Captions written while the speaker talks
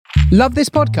Love this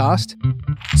podcast?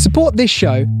 Support this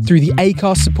show through the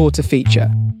Acast supporter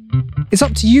feature. It's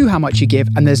up to you how much you give,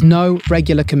 and there's no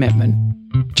regular commitment.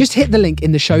 Just hit the link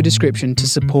in the show description to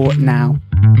support now.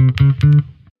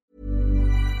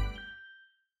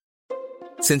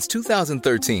 Since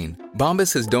 2013,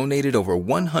 Bombas has donated over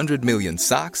 100 million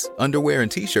socks, underwear,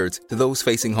 and T-shirts to those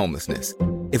facing homelessness.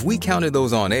 If we counted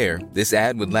those on air, this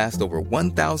ad would last over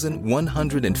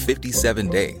 1,157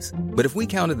 days. But if we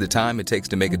counted the time it takes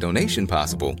to make a donation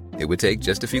possible, it would take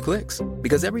just a few clicks.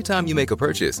 Because every time you make a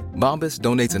purchase, Bombas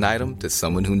donates an item to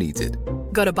someone who needs it.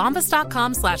 Go to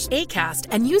bombas.com/ACAST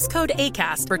and use code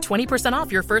ACAST for 20% off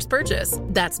your first purchase.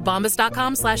 That's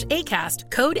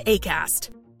bombas.com/ACAST, code ACAST.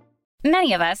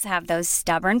 Many of us have those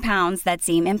stubborn pounds that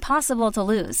seem impossible to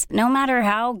lose, no matter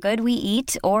how good we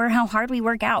eat or how hard we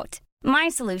work out. My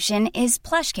solution is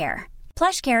PlushCare.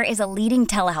 PlushCare is a leading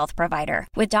telehealth provider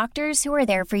with doctors who are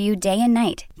there for you day and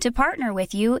night to partner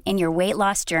with you in your weight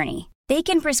loss journey. They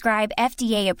can prescribe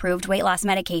FDA-approved weight loss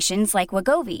medications like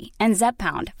Wegovy and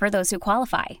Zepbound for those who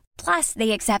qualify. Plus,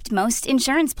 they accept most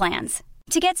insurance plans.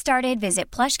 To get started,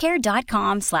 visit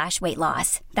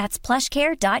plushcare.com/weightloss. That's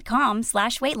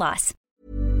plushcare.com/weightloss.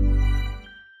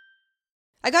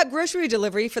 I got grocery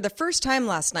delivery for the first time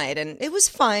last night, and it was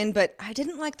fine, but I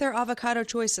didn't like their avocado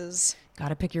choices.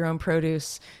 Gotta pick your own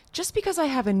produce. Just because I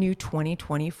have a new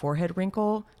 2020 forehead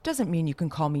wrinkle doesn't mean you can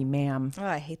call me ma'am. Oh,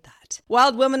 I hate that.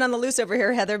 Wild woman on the loose over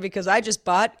here, Heather, because I just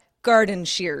bought garden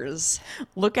shears.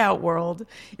 Look out, world.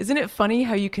 Isn't it funny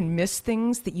how you can miss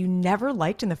things that you never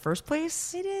liked in the first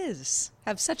place? It is.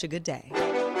 Have such a good day.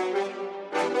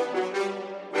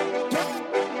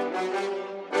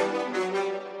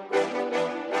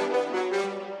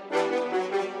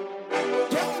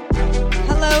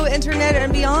 Hello, Internet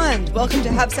and beyond. Welcome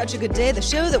to Have Such a Good Day, the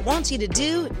show that wants you to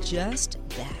do just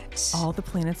that. All the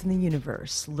planets in the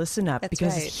universe, listen up. That's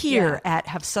because right. Here at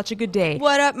Have Such a Good Day,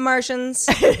 What up, Martians?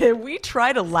 we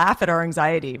try to laugh at our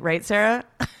anxiety, right, Sarah?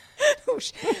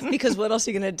 Because what else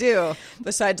are you going to do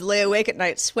besides lay awake at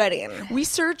night sweating? We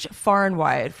search far and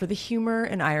wide for the humor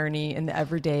and irony in the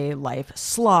everyday life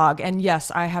slog. And yes,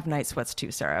 I have night sweats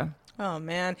too, Sarah. Oh,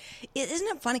 man. Isn't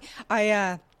it funny?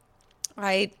 I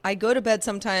go to bed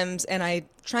sometimes and I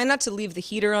try not to leave the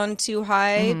heater on too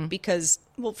high because,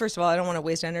 well, first of all, I don't want to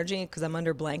waste energy because I'm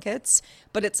under blankets.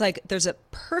 But it's like there's a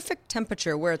perfect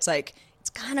temperature where it's like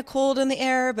it's kind of cold in the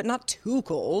air, but not too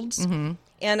cold.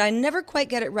 And I never quite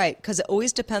get it right because it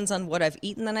always depends on what I've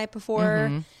eaten the night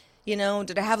before. You know,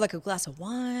 did I have like a glass of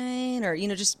wine or, you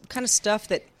know, just kind of stuff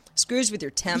that screws with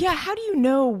your temp? Yeah, how do you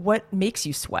know what makes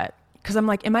you sweat? Because I'm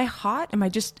like, am I hot? Do I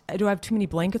have too many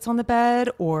blankets on the bed?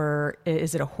 Or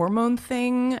is it a hormone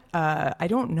thing? I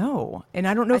don't know. And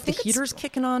I don't know if the heater's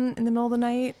kicking on in the middle of the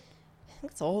night. I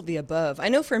think it's all of the above. I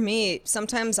know for me,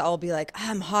 sometimes I'll be like,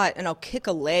 I'm hot, and I'll kick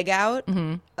a leg out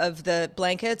of the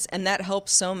blankets, and that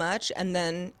helps so much. And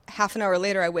then half an hour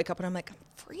later, I wake up and I'm like, I'm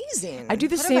freezing. I do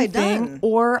the same thing,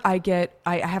 or I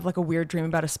have like a weird dream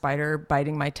about a spider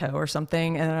biting my toe or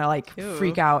something, and then I like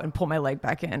freak out and pull my leg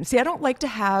back in. See, I like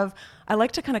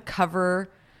to kind of cover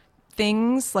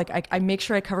things. Like I make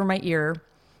sure I cover my ear.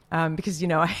 Because, you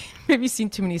know, I maybe seen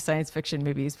too many science fiction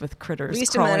movies with critters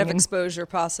least crawling amount of exposure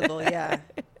possible, yeah.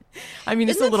 I mean,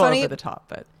 it's a little over the top,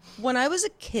 but... When I was a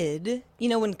kid, you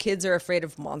know, when kids are afraid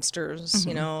of monsters,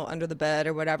 you know, under the bed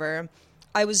or whatever,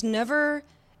 I was never...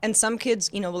 And some kids,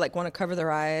 you know, like want to cover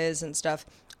their eyes and stuff.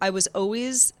 I was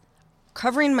always...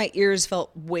 Covering my ears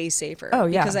felt way safer. Oh,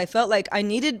 yeah. Because I felt like I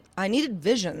needed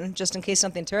vision just in case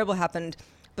something terrible happened,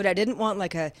 but I didn't want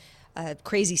like a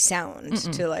crazy sound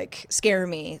to like scare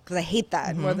me because I hate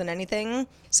that more than anything.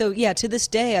 So yeah, to this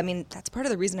day, I mean, that's part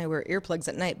of the reason I wear earplugs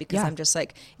at night because I'm just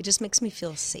like, it just makes me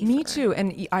feel safer. Me too.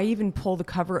 And I even pull the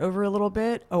cover over a little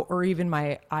bit or even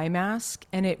my eye mask,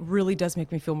 and it really does make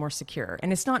me feel more secure.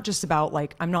 And it's not just about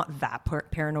like, I'm not that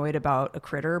paranoid about a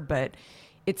critter, but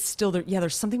it's still there. Yeah,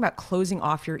 there's something about closing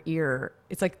off your ear.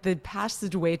 It's like the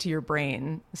passageway to your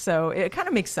brain. So it kind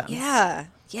of makes sense. Yeah.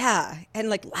 And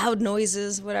like loud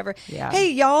noises, whatever. Yeah.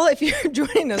 Hey, y'all, if you're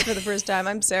joining us for the first time,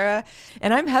 I'm Sarah.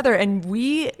 And I'm Heather. And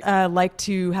we like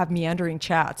to have meandering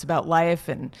chats about life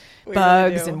and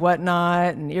bugs and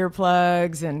whatnot and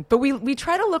earplugs. But we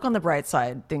try to look on the bright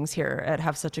side things here at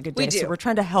Have Such a Good Day. We do. So we're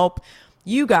trying to help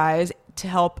you guys to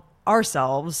help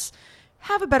ourselves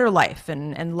have a better life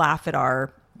and laugh at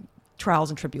our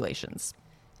trials and tribulations.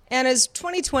 And as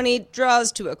 2020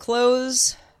 draws to a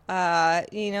close,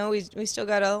 you know, we still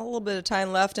got a little bit of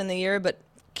time left in the year, but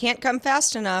can't come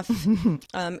fast enough.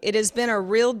 It has been a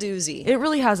real doozy. It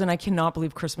really has, and I cannot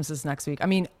believe Christmas is next week. I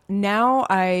mean, now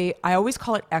I always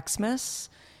call it Xmas,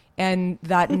 And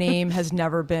that name has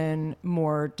never been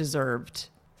more deserved.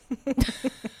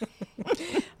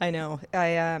 I know.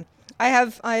 I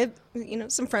have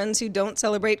some friends who don't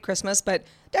celebrate Christmas, but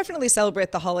definitely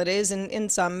celebrate the holidays in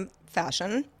some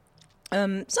fashion.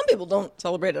 Some people don't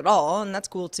celebrate at all, and that's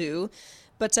cool too.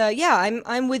 But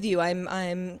I'm with you.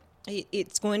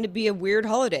 It's going to be a weird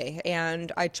holiday,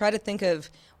 and I try to think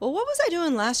of, well, what was I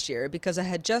doing last year? Because I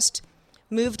had just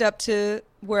moved up to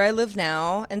where I live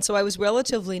now, and so I was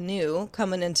relatively new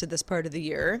coming into this part of the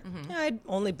year. Mm-hmm. I'd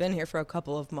only been here for a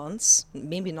couple of months,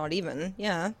 maybe not even,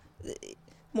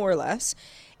 more or less,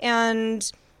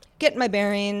 and getting my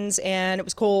bearings, and it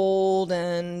was cold,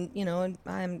 and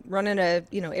I'm running a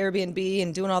Airbnb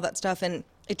and doing all that stuff, and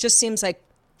it just seems like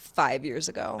 5 years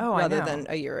ago rather than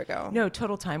a year ago. No,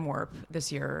 total time warp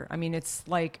this year. I mean,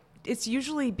 it's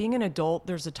usually being an adult,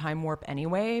 there's a time warp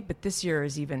anyway, but this year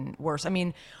is even worse. I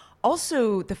mean,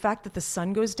 also the fact that the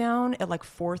sun goes down at like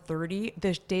 4:30,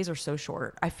 the days are so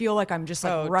short. I feel like I'm just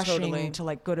like rushing to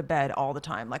like go to bed all the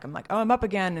time. Like I'm like, I'm up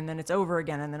again, and then it's over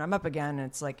again, and then I'm up again, and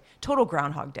it's like total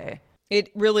Groundhog Day.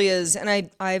 It really is.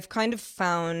 And I've kind of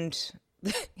found,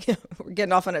 we're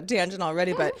getting off on a tangent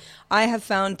already, but I have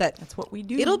found that that's what we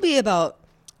do. It'll be about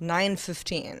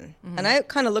 9:15, and I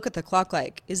kind of look at the clock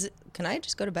like, can I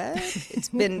just go to bed? It's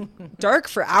been dark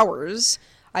for hours.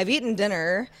 I've eaten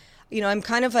dinner. I'm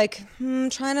kind of like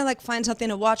trying to like find something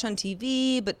to watch on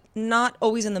TV, but not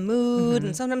always in the mood. Mm-hmm.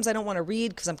 And sometimes I don't want to read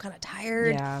because I'm kind of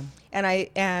tired. Yeah.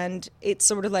 And it's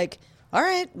sort of like, all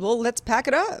right, well, let's pack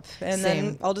it up. And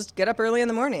then I'll just get up early in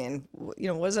the morning. What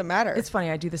does it matter? It's funny.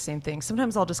 I do the same thing.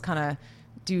 Sometimes I'll just kind of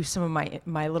do some of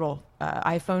my little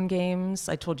iPhone games.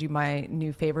 I told you my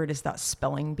new favorite is that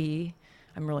Spelling Bee.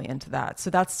 I'm really into that. So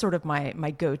that's sort of my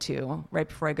go-to right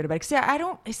before I go to bed. Because I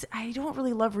don't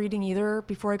really love reading either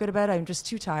before I go to bed. I'm just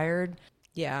too tired.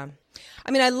 Yeah.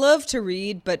 I mean, I love to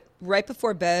read, but right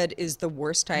before bed is the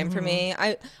worst time for me.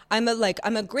 I'm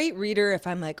a great reader if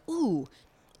I'm like, ooh,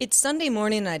 it's Sunday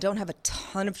morning and I don't have a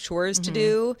ton of chores to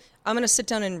do. I'm going to sit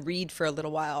down and read for a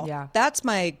little while. Yeah. That's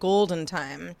my golden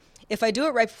time. If I do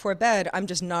it right before bed, I'm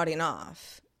just nodding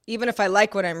off. Even if I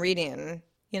like what I'm reading,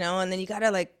 and then you got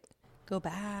to like go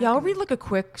back. Yeah, I'll read like a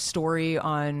quick story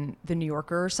on The New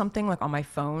Yorker or something like on my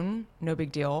phone. No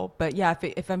big deal. But yeah,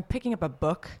 if I'm picking up a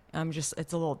book, it's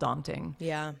a little daunting.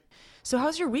 Yeah. So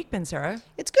how's your week been, Sarah?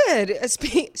 It's good.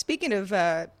 Speaking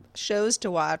of shows to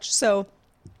watch, so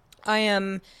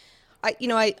I'm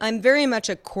very much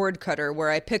a cord cutter where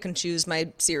I pick and choose my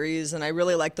series, and I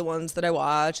really like the ones that I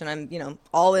watch, and I'm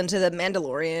all into The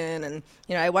Mandalorian, and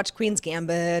I watch Queen's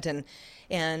Gambit and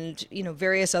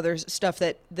various other stuff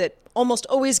that almost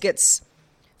always gets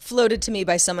floated to me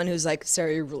by someone who's like,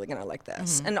 Sarah, you're really gonna like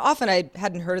this. Mm-hmm. And often I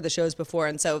hadn't heard of the shows before,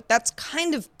 and so that's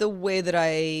kind of the way that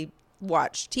I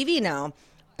watch TV now.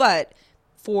 But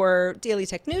for Daily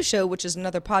Tech News Show, which is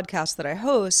another podcast that I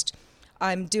host,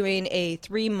 I'm doing a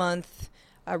 3-month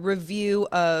review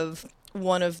of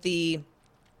one of the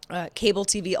cable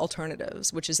TV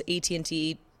alternatives, which is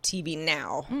AT&T TV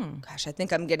Now. Gosh, I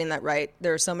think I'm getting that right.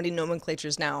 There are so many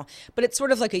nomenclatures now, but it's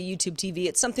sort of like a YouTube TV.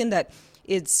 It's something that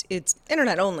it's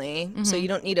internet only, so you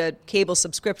don't need a cable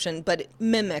subscription, but it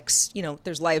mimics,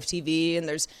 there's live TV and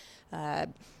there's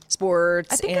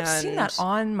sports. I think I've seen that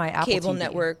on my Apple cable TV.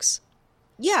 Networks.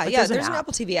 Yeah, there's an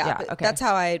Apple TV app. Yeah, okay.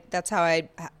 That's how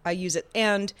I use it.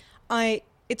 And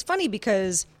it's funny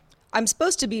because I'm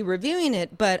supposed to be reviewing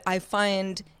it, but I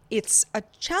find it's a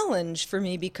challenge for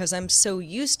me because I'm so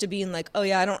used to being like, oh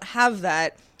yeah, I don't have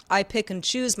that. I pick and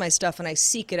choose my stuff and I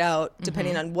seek it out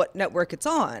depending on what network it's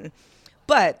on.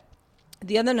 But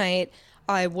the other night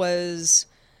I was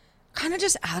kind of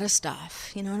just out of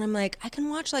stuff, and I'm like, I can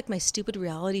watch like my stupid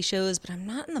reality shows, but I'm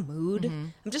not in the mood.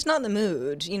 I'm just not in the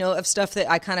mood, of stuff that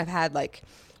I kind of had like,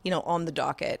 on the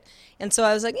docket. And so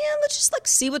I was like, yeah, let's just like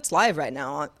see what's live right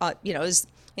now.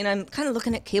 I'm kind of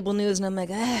looking at cable news and I'm like,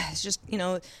 it's just,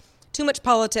 too much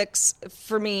politics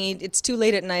for me. It's too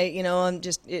late at night,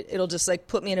 it'll just like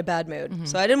put me in a bad mood.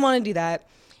 So I didn't want to do that.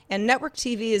 And network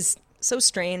TV is so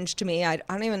strange to me. I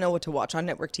don't even know what to watch on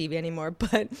network TV anymore,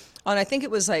 but I think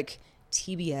it was like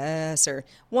TBS or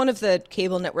one of the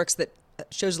cable networks that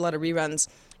shows a lot of reruns.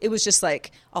 It was just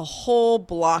like a whole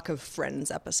block of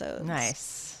Friends episodes.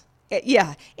 Nice.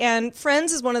 Yeah. And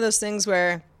Friends is one of those things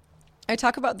where I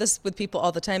talk about this with people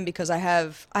all the time because I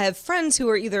have friends who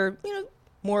are either,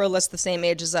 more or less the same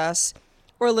age as us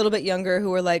or a little bit younger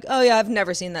who are like, oh yeah, I've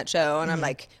never seen that show. And I'm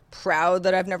like proud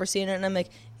that I've never seen it. And I'm like,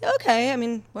 okay, I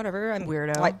mean, whatever. I'm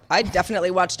weirdo. I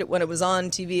definitely watched it when it was on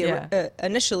TV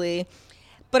initially,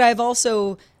 but I've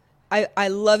also I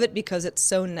love it because it's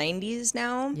so 90s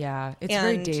now. Yeah, it's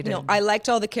very dated. You know, I liked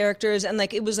all the characters, and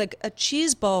like it was like a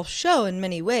cheeseball show in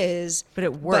many ways. But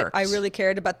it worked. But I really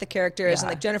cared about the characters, and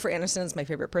like Jennifer Aniston is my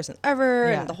favorite person ever,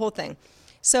 and the whole thing.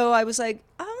 So I was like,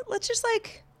 oh, let's just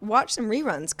like watch some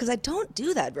reruns, because I don't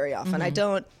do that very often. I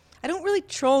don't really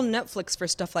troll Netflix for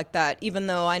stuff like that, even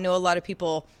though I know a lot of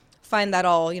people find that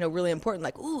all, you know, really important.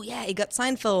 Like, oh yeah, you got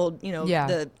Seinfeld, you know,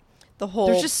 the whole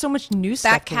there's just so much new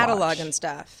stuff back to catalog watch. and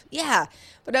stuff. Yeah.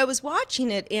 But I was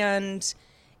watching it, and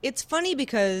it's funny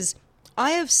because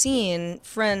I have seen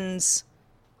Friends,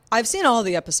 I've seen all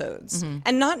the episodes,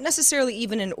 and not necessarily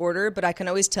even in order, but I can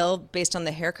always tell based on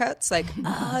the haircuts, like,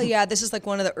 oh yeah, this is like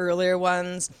one of the earlier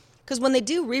ones. Because when they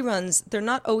do reruns, they're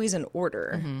not always in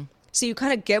order. So you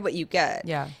kind of get what you get.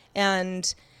 Yeah.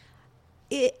 And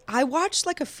I watched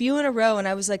like a few in a row, and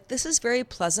I was like, this is very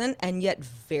pleasant and yet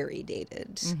very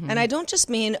dated. And I don't just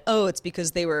mean, oh, it's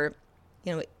because they were,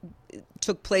 you know, it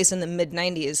took place in the mid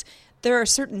 90s. There are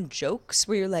certain jokes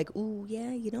where you're like, ooh,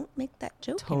 yeah, you don't make that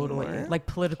joke anymore. Like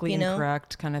politically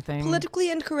incorrect kind of thing. Politically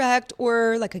incorrect,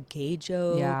 or like a gay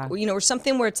joke, or, you know, or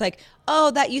something where it's like,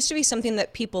 oh, that used to be something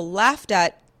that people laughed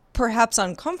at, perhaps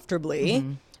uncomfortably,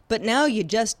 but now you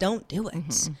just don't do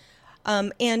it.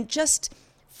 And just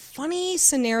funny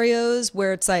scenarios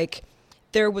where it's like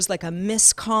there was like a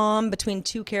miscomm between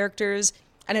two characters,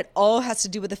 and it all has to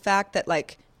do with the fact that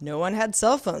like no one had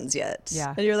cell phones yet.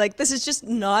 Yeah. And you're like, this is just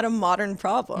not a modern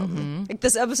problem. Like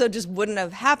this episode just wouldn't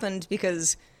have happened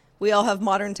because we all have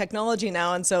modern technology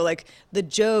now, and so like the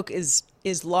joke is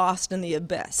lost in the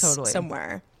abyss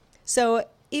somewhere. So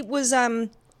it was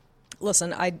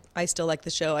listen, I still like the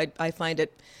show. I find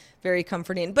it very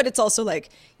comforting, but it's also like,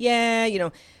 yeah, you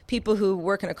know, people who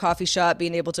work in a coffee shop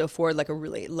being able to afford like a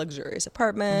really luxurious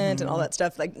apartment and all that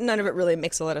stuff, like none of it really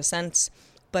makes a lot of sense.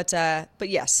 But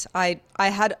yes, I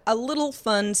had a little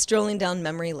fun strolling down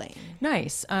memory lane.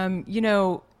 Nice. You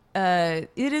know, it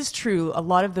is true. A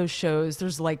lot of those shows,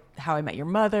 there's like How I Met Your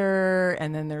Mother,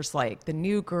 and then there's like The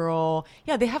New Girl.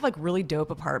 Yeah, they have like really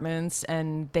dope apartments,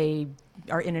 and they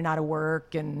are in and out of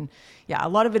work, and yeah, a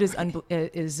lot of it is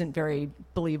isn't very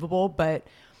believable. But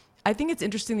I think it's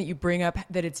interesting that you bring up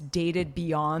that it's dated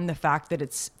beyond the fact that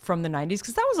it's from the 90s,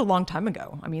 because that was a long time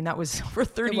ago. I mean, that was over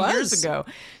 30 years ago.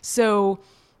 So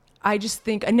I just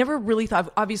think I never really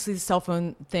thought. Obviously, the cell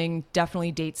phone thing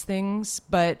definitely dates things,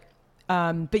 but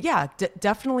yeah,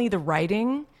 definitely the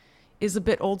writing is a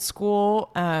bit old school.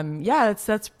 Yeah,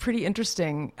 that's pretty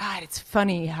interesting. God, it's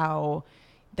funny how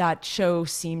that show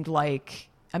seemed like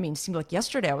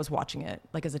yesterday I was watching it,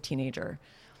 like as a teenager.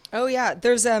 Oh yeah,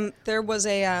 there was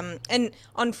a and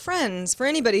on Friends, for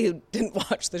anybody who didn't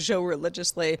watch the show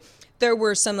religiously, there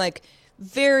were some like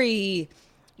very,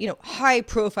 you know, high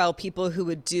profile people who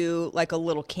would do like a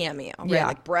little cameo, right? Yeah.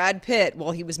 Like Brad Pitt,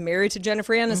 while he was married to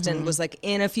Jennifer Aniston, was like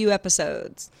in a few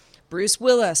episodes. Bruce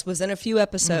Willis was in a few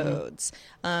episodes.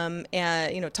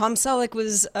 And you know, Tom Selleck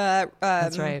was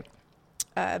That's right.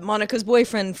 Monica's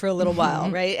boyfriend for a little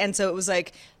while, right? And so it was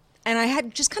like, and I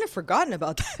had just kind of forgotten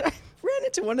about that. I ran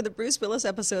into one of the Bruce Willis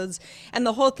episodes, and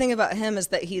the whole thing about him is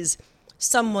that he's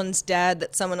someone's dad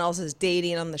that someone else is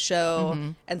dating on the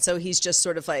show, and so he's just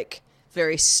sort of like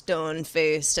very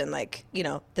stone-faced and like, you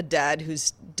know, the dad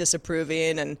who's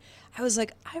disapproving. And I was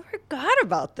like, I forgot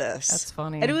about this. That's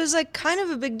funny. And it was like kind of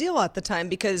a big deal at the time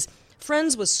because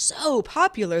Friends was so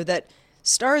popular that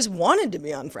stars wanted to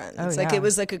be on Friends. Like it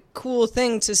was like a cool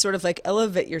thing to sort of like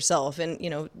elevate yourself, and, you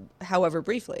know, however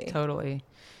briefly. Totally.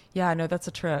 Yeah, no, that's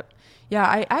a trip.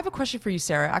 Yeah, I have a question for you,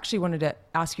 Sarah. I actually wanted to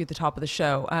ask you at the top of the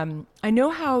show. I know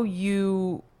how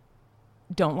you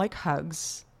don't like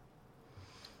hugs.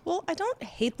 Well, I don't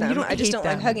hate them. I just don't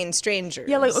like hugging strangers.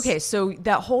 Yeah, like, okay, so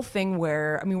that whole thing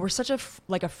where, I mean, we're such a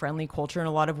friendly culture in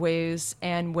a lot of ways.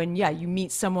 And when, you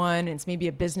meet someone and it's maybe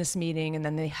a business meeting and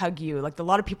then they hug you, like a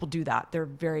lot of people do that. They're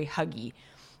very huggy.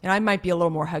 And I might be a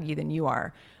little more huggy than you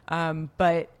are.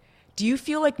 But do you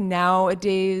feel like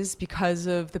nowadays, because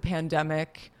of the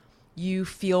pandemic, you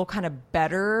feel kind of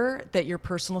better that your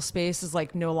personal space is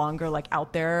like no longer like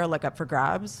out there, like up for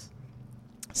grabs?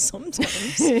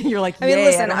 Sometimes you're like, I mean,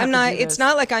 listen, I'm not, it's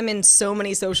not like I'm in so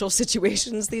many social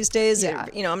situations these days. Yeah.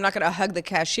 You know, I'm not going to hug the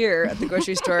cashier at the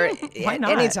grocery store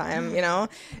anytime, you know,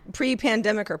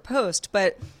 pre-pandemic or post.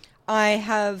 But I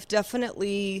have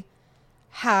definitely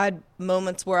had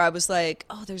moments where I was like,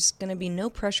 oh, there's going to be no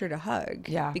pressure to hug.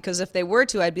 Yeah. Because if they were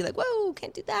to, I'd be like, whoa,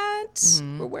 can't do that.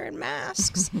 We're wearing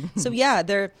masks. So yeah,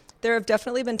 there have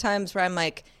definitely been times where I'm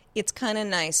like, it's kind of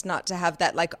nice not to have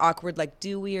that like awkward, like,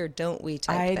 do we or don't we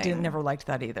type thing. Never liked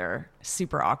that either.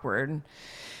 Super awkward.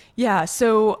 Yeah.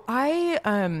 So I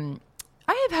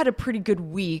have had a pretty good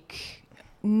week.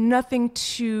 nothing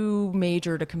too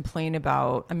major to complain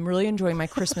about. I'm really enjoying my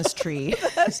Christmas tree.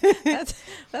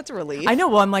 That's a relief. I know.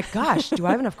 Well, I'm like, gosh, do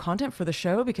I have enough content for the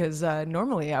show? Because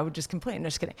normally I would just complain. No,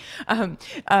 just kidding.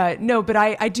 No, but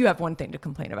I do have one thing to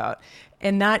complain about.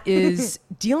 And that is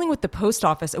dealing with the post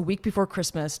office a week before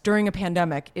Christmas during a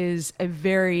pandemic is a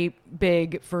very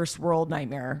big first world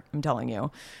nightmare. I'm telling you.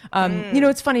 You know,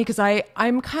 it's funny because I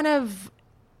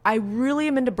really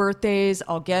am into birthdays.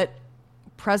 I'll get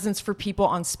presents for people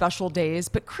on special days,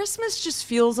 but Christmas just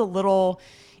feels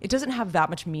it doesn't have that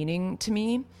much meaning to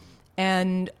me.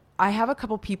 And I have a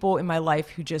couple people in my life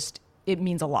who it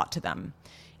means a lot to them.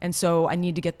 And so I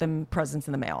need to get them presents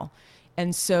in the mail.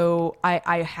 And so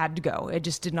I had to go. I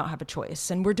just did not have a choice.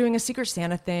 And we're doing a Secret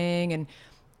Santa thing. And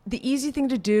the easy thing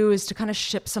to do is to kind of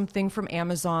ship something from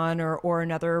Amazon or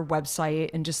another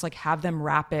website and just like have them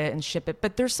wrap it and ship it.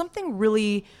 But there's something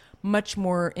really much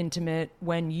more intimate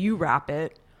when you wrap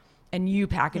it and you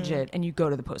package it and you go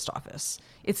to the post office.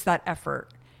 It's that effort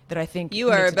that I think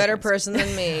you are a better difference. person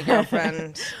than me,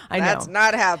 girlfriend. I know. That's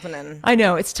not happening. I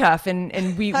know, it's tough. And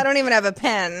I don't even have a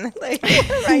pen. Like,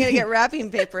 I'm going to get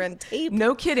wrapping paper and tape.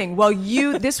 No kidding. Well,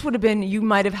 this would have been, you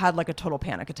might have had like a total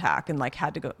panic attack and like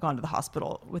had to gone to the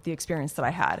hospital with the experience that I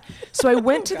had. So I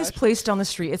went to this place down the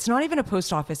street. It's not even a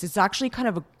post office. It's actually kind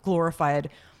of a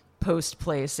glorified post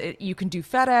place. You can do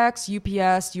FedEx,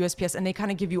 UPS, USPS, and they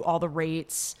kind of give you all the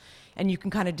rates and you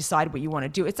can kind of decide what you want to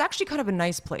do. It's actually kind of a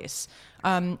nice place.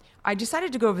 I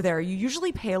decided to go over there. You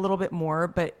usually pay a little bit more,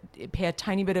 but pay a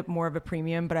tiny bit more of a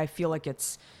premium, but I feel like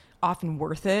it's often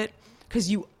worth it because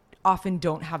you often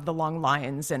don't have the long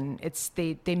lines and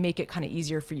they make it kind of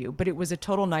easier for you. But it was a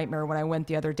total nightmare when I went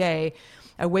the other day.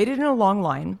 I waited in a long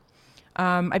line.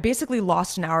 I basically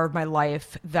lost an hour of my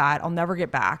life that I'll never get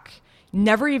back.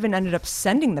 Never even ended up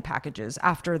sending the packages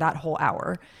after that whole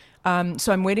hour.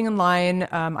 So I'm waiting in line.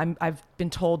 I've been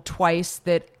told twice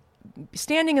that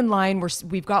standing in line,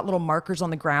 we've got little markers on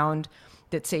the ground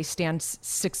that say stand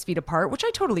 6 feet apart, which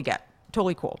I totally get.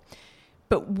 Totally cool.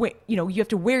 But you have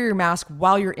to wear your mask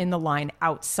while you're in the line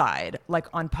outside, like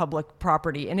on public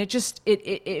property. And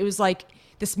it was like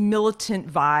this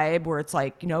militant vibe where it's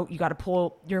like, you got to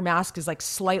pull, your mask is like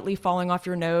slightly falling off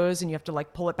your nose and you have to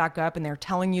like pull it back up and they're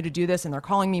telling you to do this and they're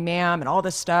calling me ma'am and all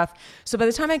this stuff. So by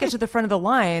the time I get to the front of the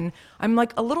line, I'm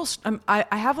like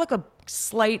I have like a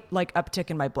slight like uptick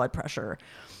in my blood pressure.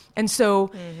 And so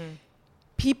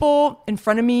people in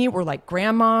front of me were like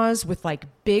grandmas with like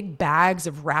big bags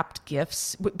of wrapped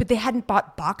gifts, but they hadn't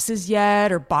bought boxes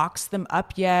yet or boxed them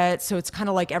up yet. So it's kind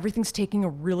of like everything's taking a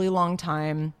really long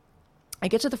time. I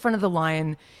get to the front of the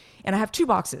line and I have 2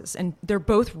 boxes and they're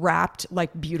both wrapped like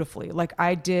beautifully. Like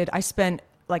I spent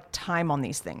like time on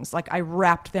these things. Like I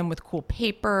wrapped them with cool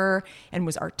paper and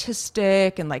was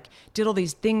artistic and like did all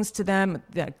these things to them,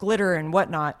 the glitter and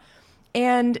whatnot.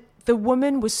 And the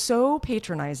woman was so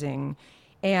patronizing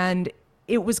and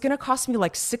it was going to cost me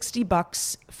like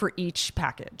 $60 for each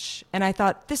package. And I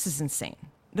thought, this is insane.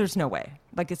 There's no way.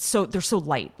 Like they're so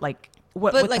light. Like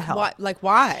what like, the hell?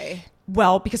 Why?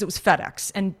 Well, because it was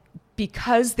FedEx and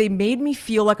because they made me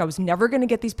feel like I was never going to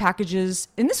get these packages.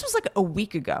 And this was like a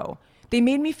week ago. They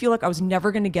made me feel like I was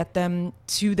never going to get them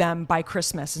to them by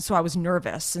Christmas. And so I was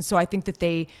nervous. And so I think that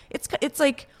it's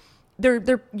like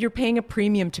you're paying a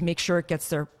premium to make sure it gets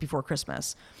there before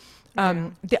Christmas.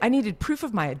 I needed proof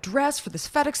of my address for this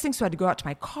FedEx thing, so I had to go out to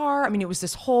my car. I mean, it was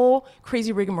this whole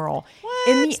crazy rigmarole. What?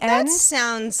 In the end, that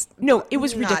sounds... No, it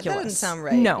was ridiculous. That doesn't sound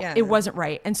right. No, yeah. It wasn't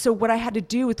right. And so what I had to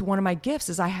do with one of my gifts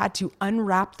is I had to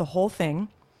unwrap the whole thing.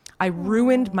 I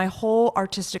ruined my whole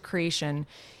artistic creation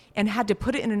and had to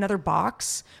put it in another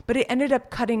box, but it ended up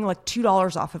cutting like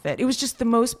 $2 off of it. It was just the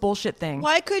most bullshit thing.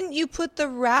 Why couldn't you put the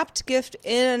wrapped gift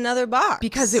in another box?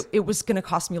 Because it was going to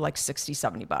cost me like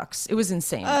 $60-$70. It was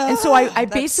insane. And so I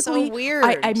basically, so weird.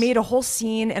 I made a whole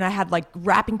scene and I had like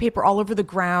wrapping paper all over the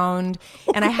ground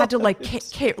and I had to like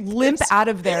limp out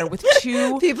of there with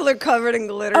 2. People are covered in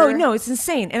glitter. Oh no, it's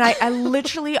insane. And I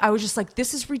literally, I was just like,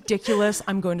 this is ridiculous.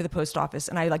 I'm going to the post office.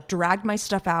 And I like dragged my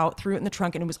stuff out, threw it in the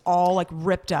trunk and it was all like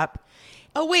ripped up.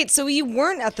 Oh wait, so you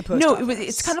weren't at the post office? No,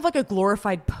 it's kind of like a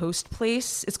glorified post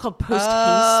place. It's called Post Haste.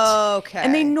 Oh, okay.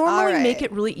 And they normally make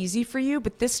it really easy for you,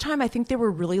 but this time I think they were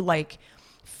really like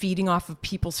feeding off of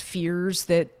people's fears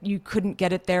that you couldn't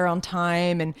get it there on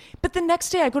time. But the next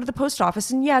day I go to the post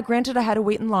office and yeah, granted I had to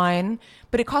wait in line,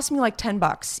 but it cost me like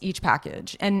 $10 each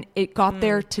package and it got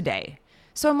there today.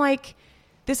 So I'm like,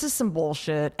 this is some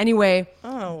bullshit. Anyway.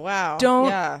 Oh, wow.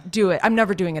 Don't do it. I'm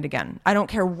never doing it again. I don't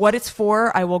care what it's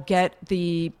for. I will get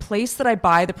the place that I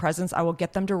buy the presents. I will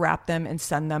get them to wrap them and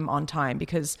send them on time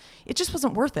because it just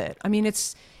wasn't worth it. I mean,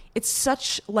 it's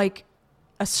such like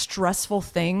a stressful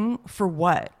thing for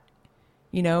what?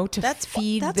 You know, to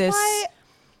feed this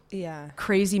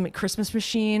crazy Christmas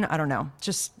machine. I don't know.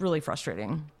 Just really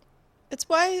frustrating. It's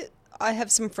why I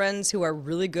have some friends who are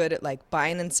really good at like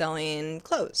buying and selling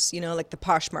clothes, you know, like the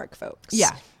Poshmark folks.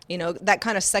 Yeah. You know, that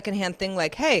kind of secondhand thing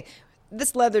like, hey,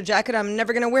 this leather jacket I'm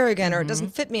never going to wear again, or it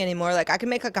doesn't fit me anymore. Like I can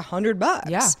make like $100.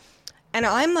 Yeah. And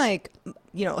I'm like,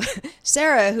 you know,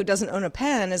 Sarah, who doesn't own a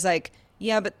pen, is like,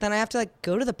 yeah, but then I have to like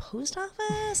go to the post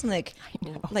office and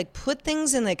like put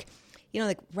things in like, you know,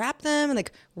 like wrap them and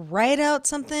like write out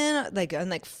something like and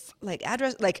like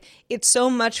address. Like it's so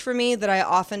much for me that I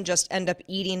often just end up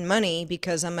eating money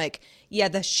because I'm like, yeah,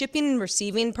 the shipping and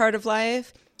receiving part of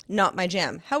life, not my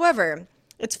jam. However,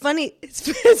 it's funny.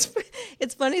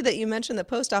 It's funny that you mentioned the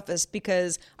post office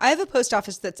because I have a post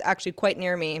office that's actually quite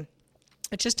near me.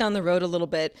 It's just down the road a little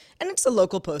bit, and it's a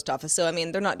local post office. So, I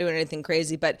mean, they're not doing anything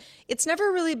crazy, but it's never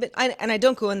really been, and I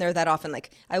don't go in there that often.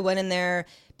 Like, I went in there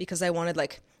because I wanted,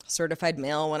 like, certified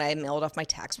mail when I mailed off my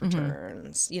tax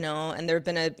returns, you know, and there have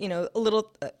been a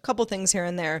couple things here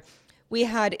and there. We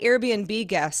had Airbnb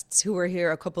guests who were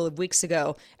here a couple of weeks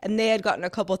ago, and they had gotten a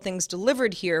couple of things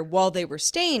delivered here while they were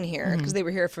staying here because they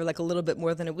were here for, like, a little bit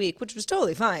more than a week, which was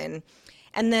totally fine.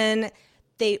 And then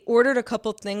they ordered a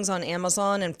couple things on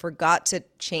Amazon and forgot to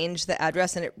change the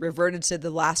address, and it reverted to the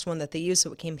last one that they used,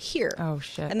 so it came here. Oh,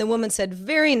 shit. And the woman said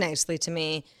very nicely to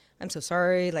me, I'm so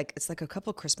sorry, like, it's like a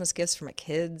couple Christmas gifts for my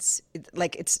kids.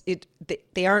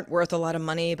 They aren't worth a lot of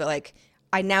money, but, like,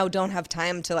 I now don't have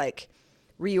time to, like,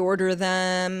 reorder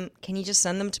them. Can you just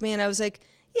send them to me? And I was like,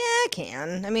 yeah, I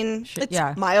can. I mean,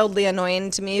 it's mildly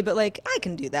annoying to me, but, like, I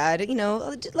can do that. You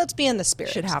know, let's be in the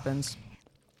spirit. Shit happens.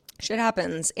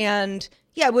 And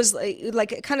yeah, it was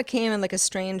like it kind of came in like a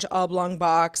strange oblong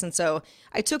box. And so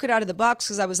I took it out of the box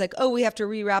because I was like, oh, we have to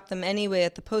rewrap them anyway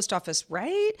at the post office,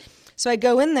 right? So I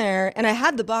go in there and I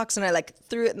had the box and I like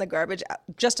threw it in the garbage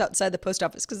just outside the post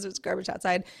office because there was garbage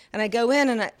outside. And I go in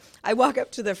and I walk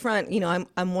up to the front. You know,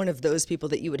 I'm one of those people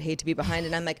that you would hate to be behind.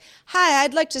 And I'm like, hi,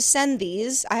 I'd like to send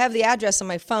these. I have the address on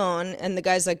my phone. And the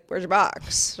guy's like, where's your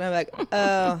box? And I'm like,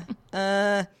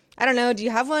 I don't know. Do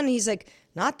you have one? He's like,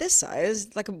 not this size.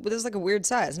 There's like a weird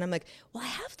size. And I'm like, well, I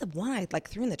have the one I like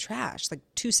threw in the trash like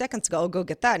 2 seconds ago. I'll go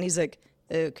get that. And he's like,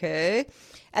 okay.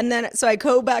 And then, so I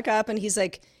go back up and he's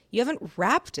like, you haven't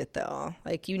wrapped it though.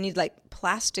 Like you need like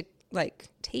plastic, like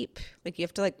tape. Like you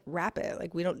have to like wrap it.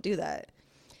 Like we don't do that.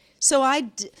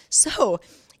 So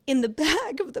in the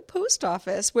back of the post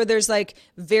office where there's like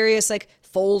various like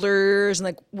folders and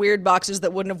like weird boxes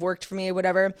that wouldn't have worked for me or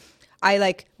whatever, I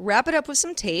like wrap it up with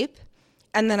some tape.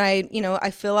 And then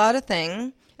I fill out a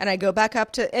thing and I go back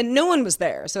up to, and no one was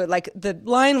there. So like the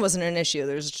line wasn't an issue.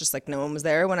 There's just like no one was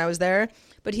there when I was there.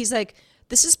 But he's like,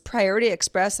 this is Priority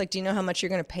Express. Like, do you know how much you're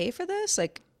going to pay for this?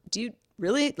 Like, do you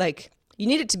really, like, you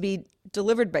need it to be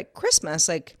delivered by Christmas.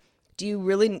 Like, do you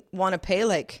really want to pay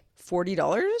like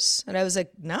 $40? And I was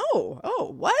like, no.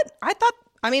 Oh, what?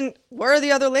 Where are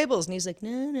the other labels? And he's like,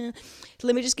 no.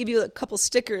 Let me just give you a couple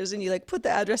stickers and you like put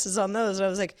the addresses on those. And I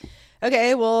was like,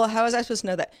 okay, well, how was I supposed to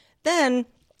know that? Then,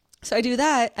 so I do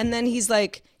that. And then he's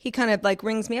like, he kind of like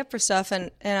rings me up for stuff.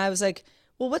 And I was like,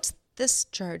 well, what's this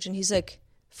charge? And he's like,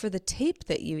 for the tape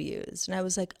that you used. And I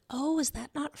was like, oh, is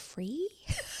that not free?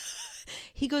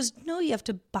 He goes, no, you have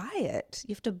to buy it.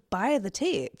 You have to buy the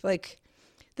tape. Like,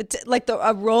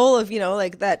 a roll of, you know,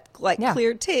 like that, like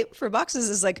clear tape for boxes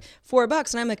is like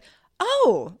 $4. And I'm like,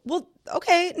 oh, well,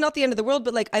 okay, not the end of the world,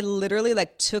 but like I literally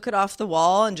like took it off the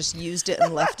wall and just used it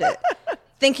and left it,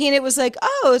 thinking it was like,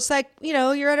 oh, it's like, you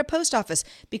know, you're at a post office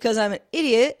because I'm an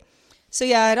idiot. So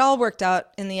yeah, it all worked out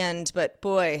in the end. But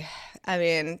boy, I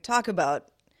mean, talk about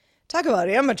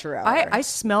amateur hour. I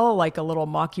smell like a little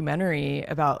mockumentary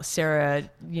about Sarah,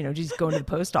 you know, just going to the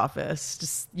post office,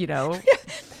 just, you know.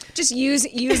 Just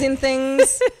using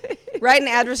things, writing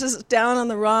addresses down on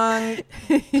the wrong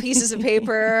pieces of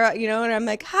paper, you know, and I'm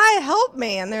like, hi, help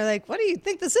me. And they're like, what do you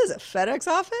think this is, a FedEx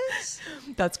office?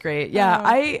 That's great. Yeah,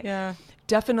 I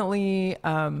definitely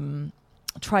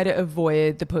try to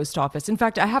avoid the post office. In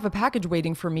fact, I have a package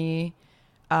waiting for me,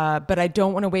 but I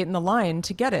don't want to wait in the line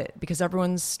to get it because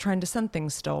everyone's trying to send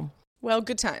things still. Well,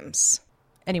 good times.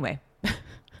 Anyway,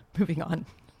 moving on.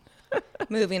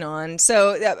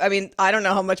 So, I mean, I don't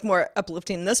know how much more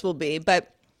uplifting this will be,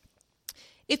 but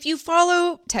if you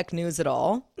follow tech news at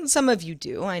all, some of you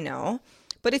do, I know,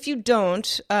 but if you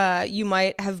don't, you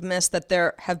might have missed that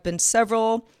there have been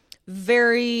several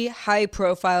very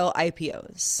high-profile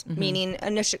IPOs, meaning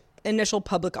initial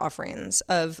public offerings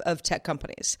of tech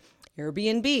companies.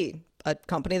 Airbnb, a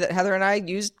company that Heather and I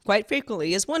use quite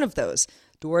frequently, is one of those.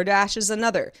 DoorDash is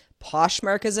another.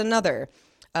 Poshmark is another.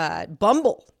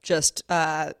 Bumble just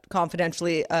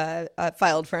confidentially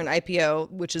filed for an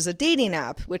IPO, which is a dating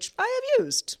app, which I have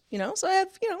used, so I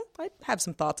have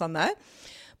some thoughts on that.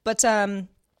 But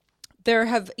there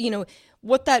have,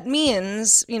 what that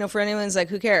means, for anyone who's like,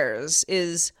 who cares,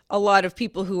 is a lot of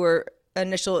people who are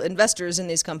initial investors in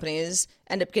these companies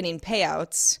end up getting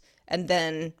payouts, and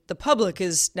then the public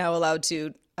is now allowed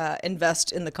to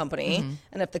invest in the company.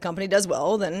 And if the company does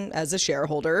well, then as a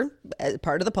shareholder, as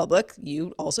part of the public,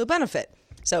 you also benefit.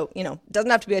 So, it doesn't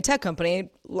have to be a tech company.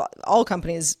 All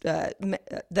companies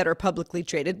that are publicly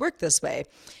traded work this way.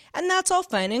 And that's all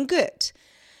fine and good.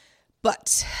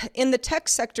 But in the tech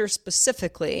sector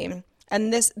specifically,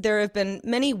 and there have been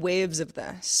many waves of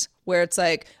this, where it's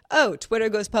like, oh, Twitter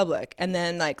goes public. And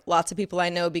then like lots of people I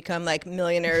know become like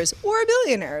millionaires or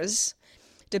billionaires,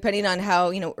 depending on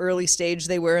how, early stage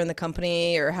they were in the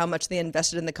company or how much they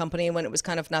invested in the company when it was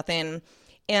kind of nothing.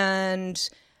 And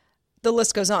the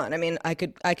list goes on. I mean, I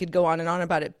could go on and on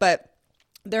about it, but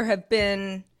there have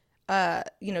been,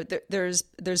 there's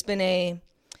been a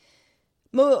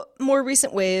more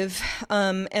recent wave,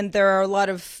 and there are a lot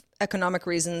of economic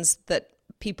reasons that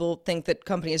people think that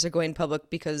companies are going public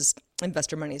because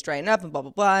investor money is drying up and blah,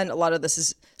 blah, blah. And a lot of this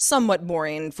is somewhat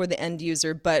boring for the end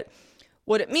user, but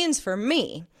what it means for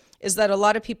me is that a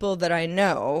lot of people that I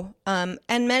know, and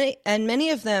many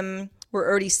of them were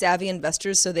already savvy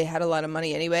investors, so they had a lot of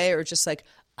money anyway, or just like,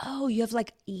 oh, you have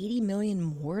like $80 million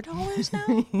more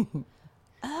now?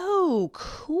 Oh,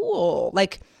 cool.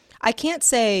 Like, I can't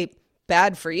say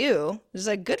bad for you. It's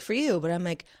like good for you, but I'm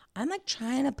like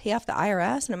trying to pay off the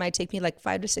IRS, and it might take me like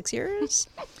 5 to 6 years.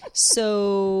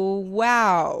 So,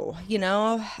 wow,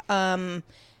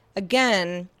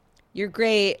 again, you're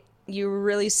great. You're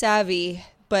really savvy,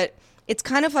 but it's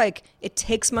kind of like it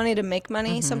takes money to make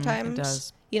money sometimes. It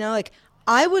does. Like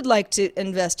I would like to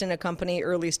invest in a company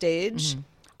early stage.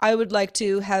 I would like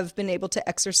to have been able to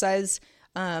exercise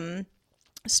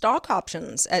stock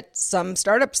options at some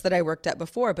startups that I worked at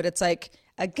before. But it's like,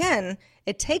 again,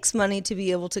 it takes money to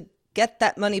be able to get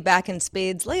that money back in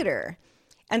spades later.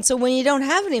 And so when you don't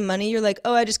have any money, you're like,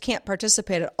 oh, I just can't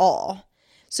participate at all.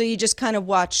 So you just kind of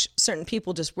watch certain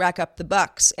people just rack up the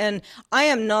bucks. And I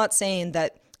am not saying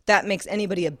that makes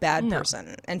anybody a bad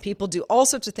person. And people do all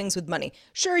sorts of things with money.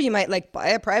 Sure, you might like buy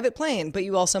a private plane, but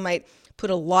you also might put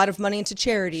a lot of money into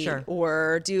charity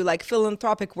or do like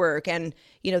philanthropic work. And,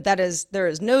 there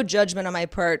is no judgment on my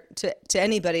part to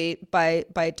anybody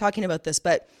by talking about this,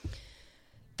 but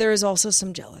there is also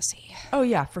some jealousy. Oh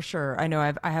yeah, for sure. I know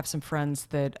I have some friends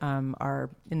that are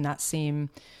in that same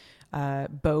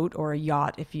boat or a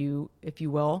yacht, if you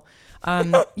will.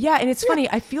 Yeah, and it's funny.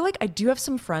 I feel like I do have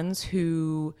some friends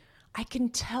who I can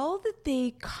tell that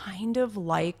they kind of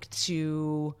like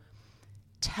to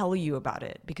tell you about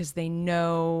it because they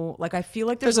know, like, I feel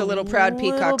like there's a little proud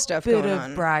peacock stuff going on. Bit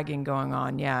of bragging going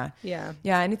on. Yeah. Yeah.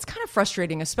 Yeah. And it's kind of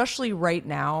frustrating, especially right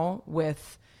now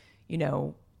with,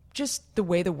 just the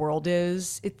way the world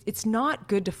is. It's not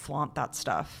good to flaunt that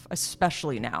stuff,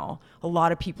 especially now. A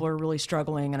lot of people are really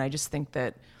struggling. And I just think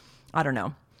that, I don't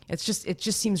know. It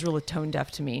just seems really tone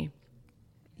deaf to me.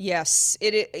 Yes,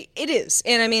 it is.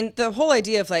 And I mean, the whole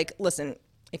idea of like, listen,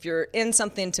 if you're in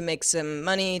something to make some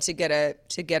money, to get a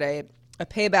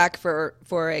payback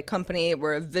for a company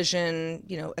or a vision,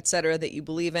 et cetera, that you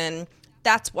believe in,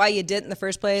 that's why you did it in the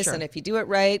first place. Sure. And if you do it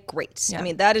right, great. Yeah. I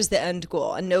mean, that is the end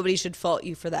goal, and nobody should fault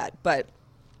you for that. But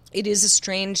it is a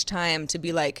strange time to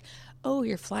be like, oh,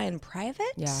 you're flying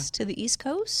private to the East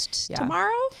Coast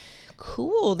tomorrow?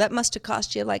 Cool. That must have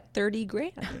cost you like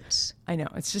 $30,000. I know.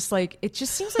 It's just like, it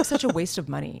just seems like such a waste of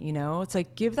money. It's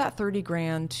like, give that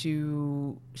 $30,000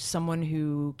 to someone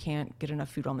who can't get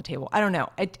enough food on the table. I don't know.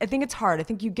 I think it's hard. I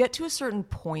think you get to a certain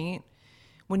point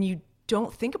when you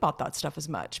don't think about that stuff as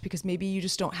much because maybe you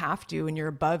just don't have to, and you're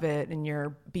above it and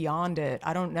you're beyond it.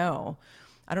 I don't know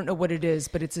what it is,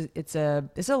 but it's a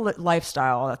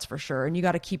lifestyle, that's for sure. And you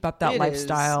got to keep up that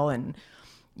lifestyle. And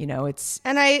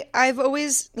and I've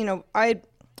always, I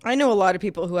know a lot of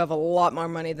people who have a lot more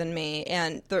money than me,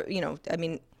 and I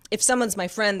mean, if someone's my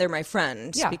friend, they're my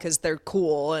friend because they're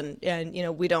cool, and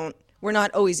we're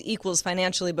not always equals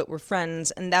financially, but we're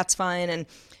friends, and that's fine. And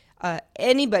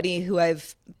anybody who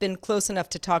I've been close enough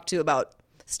to talk to about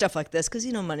stuff like this, because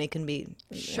money can be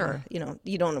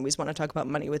you don't always want to talk about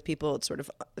money with people. It's sort of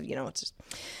it's just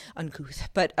uncouth,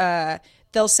 but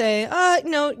they'll say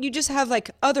you just have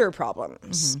like other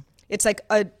problems. It's like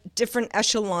a different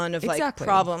echelon of like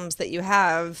problems that you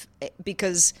have,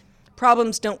 because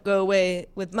problems don't go away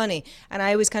with money. And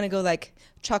I always kind of go like,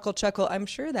 chuckle, I'm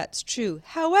sure that's true.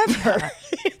 However,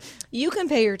 you can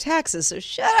pay your taxes, so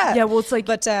shut up. Yeah, well, it's like,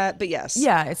 but yes.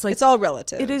 Yeah, it's like, it's all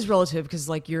relative. It is relative because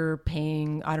like you're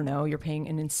paying, I don't know, you're paying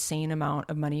an insane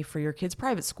amount of money for your kid's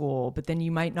private school, but then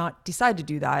you might not decide to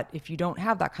do that if you don't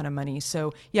have that kind of money.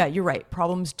 So yeah, you're right.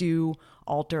 Problems do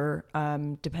alter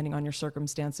depending on your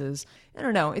circumstances. I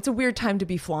don't know. It's a weird time to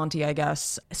be flaunty, I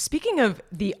guess. Speaking of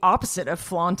the opposite of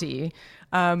flaunty,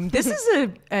 this is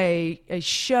a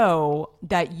show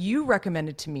that you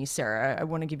recommended to me, Sarah. I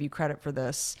want to give you credit for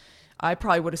this. I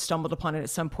probably would have stumbled upon it at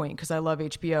some point because I love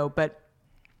HBO, but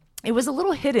it was a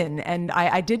little hidden and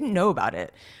I didn't know about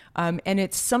it. And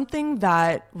it's something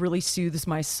that really soothes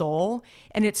my soul.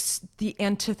 And it's the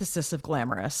antithesis of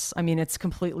glamorous. I mean, it's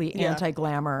completely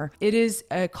anti-glamour. It is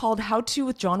called How To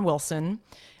with John Wilson.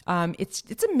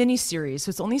 It's a mini series, so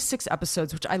it's only 6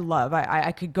 episodes, which I love.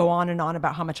 I could go on and on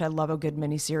about how much I love a good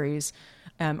mini series,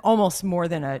 almost more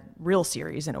than a real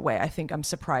series in a way. I think I'm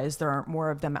surprised there aren't more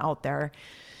of them out there.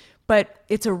 But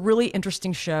it's a really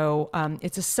interesting show.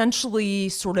 It's essentially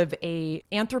sort of a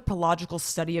anthropological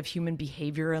study of human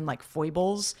behavior and like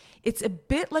foibles. It's a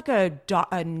bit like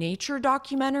a nature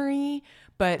documentary,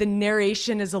 but the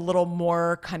narration is a little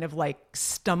more kind of like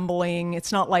stumbling.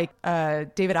 It's not like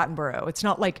David Attenborough. It's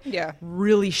not like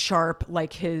really sharp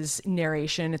like his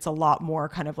narration. It's a lot more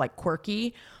kind of like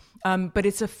quirky. But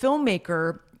it's a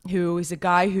filmmaker who is a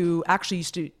guy who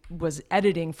actually was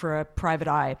editing for a private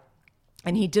eye.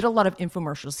 And he did a lot of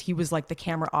infomercials. He was like the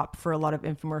camera op for a lot of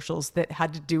infomercials that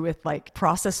had to do with like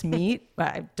processed meat.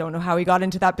 I don't know how he got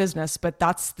into that business, but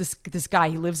that's this guy.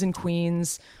 He lives in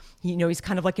Queens. He's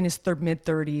kind of like in his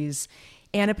mid-30s.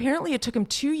 And apparently it took him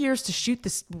 2 years to shoot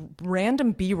this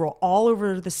random B-roll all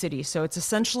over the city. So it's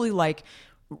essentially like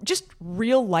just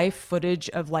real life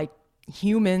footage of like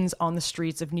humans on the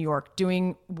streets of New York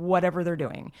doing whatever they're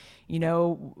doing.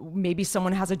 Maybe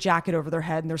someone has a jacket over their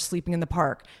head and they're sleeping in the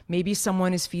park. Maybe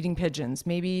someone is feeding pigeons.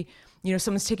 Maybe,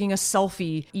 someone's taking a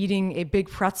selfie, eating a big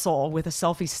pretzel with a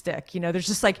selfie stick. There's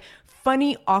just like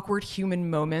funny, awkward human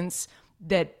moments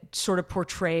that sort of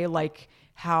portray like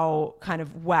how kind of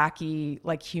wacky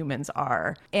like humans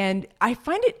are. And I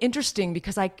find it interesting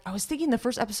because I was thinking the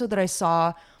first episode that I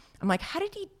saw, I'm like, how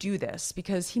did he do this?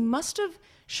 Because he must have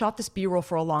shot this B-roll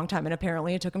for a long time, and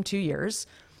apparently it took him 2 years.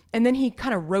 And then he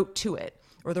kind of wrote to it,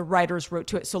 or the writers wrote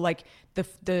to it. So like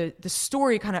the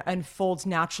story kind of unfolds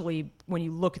naturally when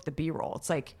you look at the B-roll. It's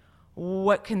like,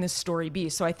 what can this story be?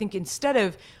 So I think instead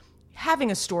of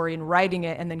having a story and writing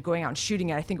it and then going out and shooting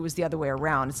it, I think it was the other way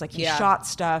around. It's like he shot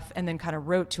stuff and then kind of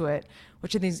wrote to it,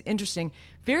 which I think is interesting.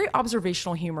 Very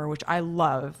observational humor, which I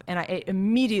love. And it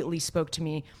immediately spoke to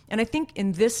me. And I think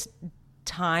in this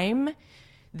time,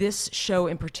 this show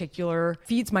in particular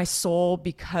feeds my soul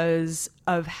because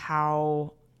of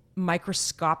how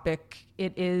microscopic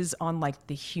it is on like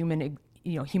the human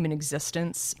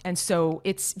existence. And so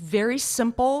it's very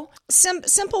simple.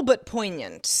 Simple but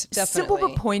poignant, definitely. Simple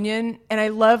but poignant. And I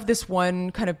love this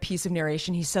one kind of piece of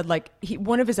narration. He said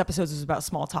one of his episodes was about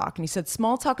small talk. And he said,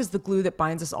 small talk is the glue that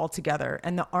binds us all together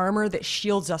and the armor that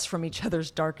shields us from each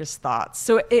other's darkest thoughts.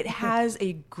 So it has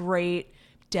a great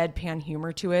deadpan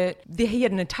humor to it. He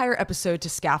had an entire episode to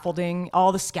scaffolding,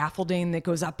 all the scaffolding that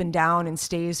goes up and down and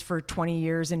stays for 20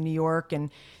 years in New York, and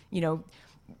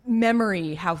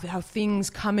memory, how things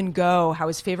come and go, how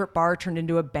his favorite bar turned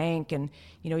into a bank, and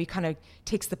he kind of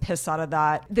takes the piss out of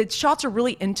that. The shots are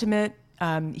really intimate.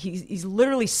 He's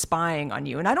literally spying on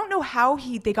you, and I don't know how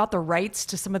they got the rights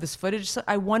to some of this footage. So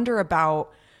I wonder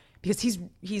about, because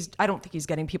I don't think he's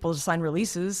getting people to sign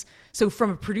releases. So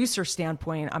from a producer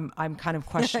standpoint, I'm kind of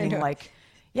questioning like,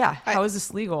 how is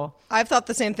this legal? I've thought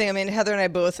the same thing. I mean, Heather and I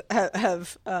both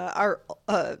are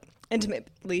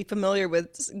intimately familiar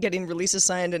with getting releases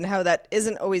signed and how that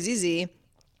isn't always easy.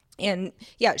 And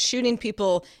shooting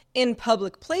people in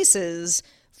public places,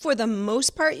 for the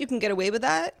most part, you can get away with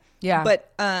that. Yeah.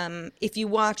 But if you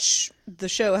watch the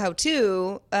show How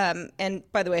To, and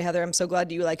by the way, Heather, I'm so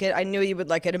glad you like it. I knew you would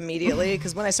like it immediately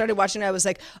because when I started watching it, I was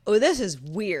like, oh, this is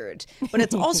weird, but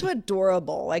it's also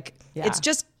adorable. Like it's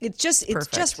just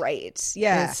right.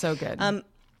 Yeah. It's so good.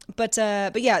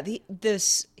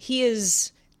 He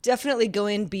is definitely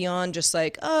going beyond just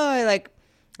like, I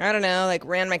don't know, like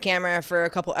ran my camera for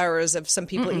a couple hours of some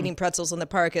people eating pretzels in the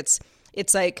park. It's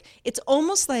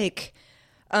almost like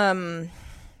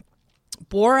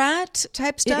Borat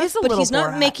type stuff, it is but he's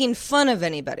not Borat. making fun of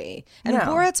anybody. And No.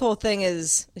 Borat's whole thing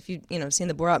is, if you've seen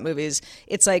the Borat movies,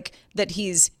 it's like that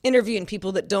he's interviewing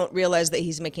people that don't realize that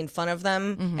he's making fun of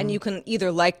them, and you can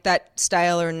either like that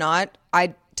style or not.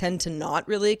 I tend to not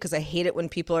really, because I hate it when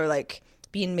people are like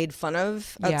being made fun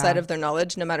of outside of their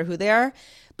knowledge, no matter who they are.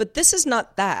 But this is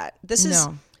not that. This is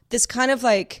this kind of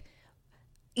like,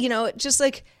 you know, just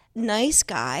like nice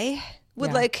guy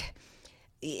with like,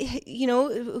 you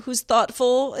know, who's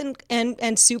thoughtful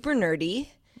and super nerdy.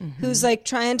 Who's like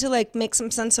trying to like make some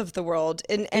sense of the world,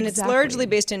 and it's largely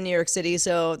based in New York City,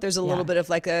 so there's a little bit of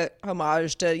like a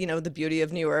homage to, you know, the beauty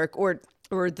of New York or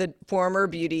the former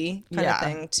beauty kind of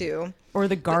thing too, or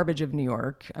the garbage of New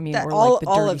York. I mean, or all, like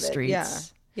the dirty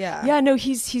streets. Yeah. No,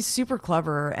 he's super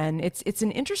clever, and it's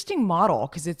an interesting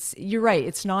model because you're right.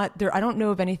 It's not there. I don't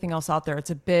know of anything else out there. It's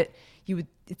a bit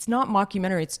it's not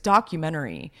mockumentary. It's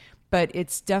documentary, but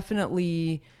it's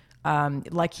definitely.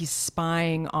 Like he's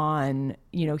spying on,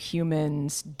 you know,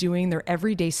 humans doing their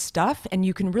everyday stuff, and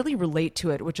you can really relate to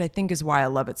it, which I think is why I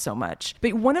love it so much.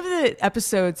 But one of the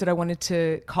episodes that I wanted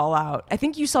to call out, I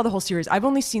think you saw the whole series. I've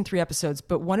only seen 3 episodes,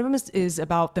 but one of them is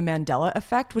about the Mandela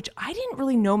effect, which I didn't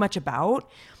really know much about.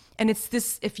 And it's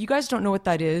this, if you guys don't know what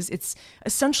that is, it's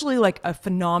essentially like a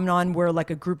phenomenon where like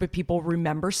a group of people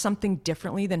remember something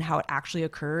differently than how it actually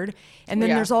occurred. And then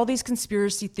there's all these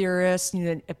conspiracy theorists, you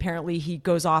know, apparently he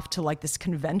goes off to like this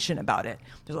convention about it.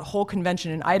 There's a whole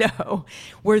convention in Idaho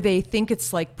where they think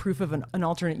it's like proof of an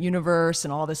alternate universe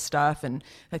and all this stuff and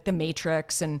like the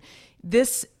Matrix, and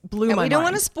this blew my mind. We don't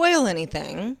want to spoil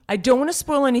anything. I don't want to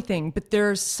spoil anything, but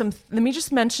there's some, let me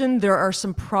just mention, there are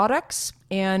some products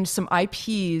and some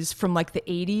IPs from like the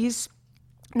 80s,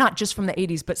 not just from the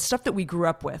 80s, but stuff that we grew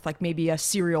up with, like maybe a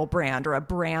cereal brand or a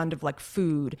brand of like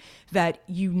food that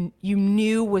you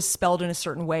knew was spelled in a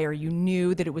certain way, or you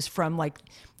knew that it was from like,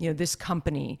 you know, this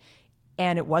company,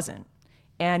 and it wasn't.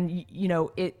 And, you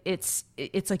know, it's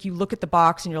like you look at the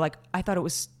box and you're like, I thought it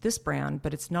was this brand,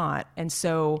 but it's not. And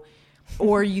so,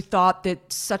 or you thought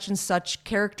that such and such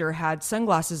character had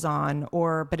sunglasses on,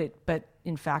 but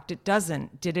in fact it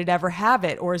doesn't. Did it ever have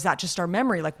it? Or is that just our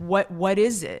memory? Like what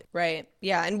is it? Right.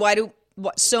 Yeah. And why do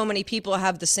so many people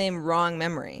have the same wrong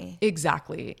memory?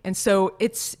 Exactly. And so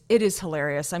it is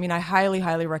hilarious. I mean, I highly,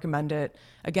 highly recommend it.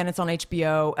 Again, it's on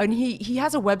HBO, and he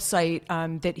has a website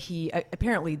that he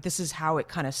apparently this is how it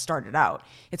kind of started out.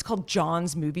 It's called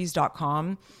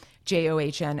johnsmovies.com.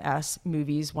 JOHNS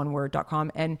movies, one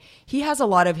word.com. And he has a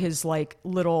lot of his like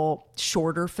little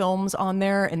shorter films on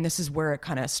there. And this is where it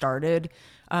kind of started.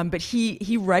 But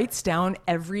he writes down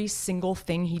every single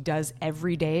thing he does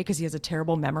every day because he has a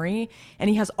terrible memory. And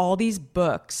he has all these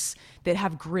books that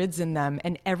have grids in them.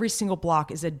 And every single block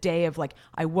is a day of like,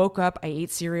 I woke up, I ate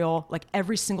cereal, like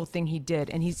every single thing he did.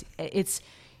 And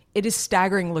it is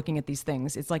staggering looking at these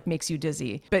things. It's like makes you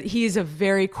dizzy. But he's a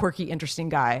very quirky, interesting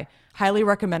guy. Highly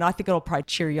recommend. I think it'll probably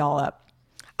cheer y'all up.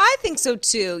 I think so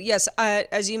too. Yes,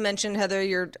 as you mentioned, Heather,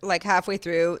 you're like halfway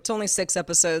through. It's only 6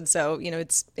 episodes, so you know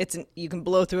you can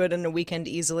blow through it in a weekend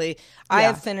easily. Yeah. I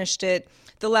have finished it,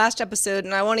 the last episode,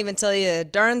 and I won't even tell you a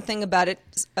darn thing about it.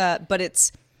 But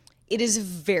it is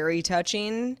very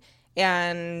touching.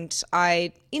 And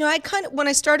I kind of, when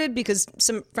I started, because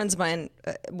some friends of mine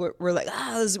were like,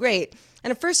 this is great. And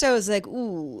at first I was like,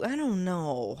 ooh, I don't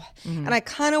know. Mm-hmm. And I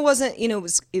kind of wasn't, it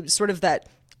was sort of that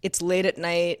it's late at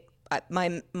night.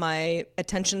 My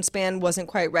attention span wasn't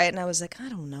quite right. And I was like, I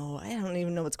don't know. I don't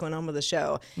even know what's going on with the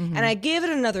show. Mm-hmm. And I gave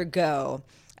it another go.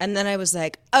 And then I was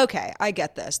like, okay, I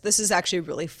get this. This is actually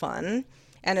really fun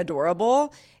and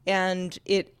adorable. And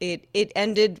it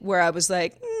ended where I was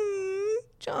like,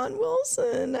 John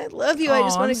Wilson, I love you. I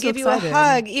just want to give you a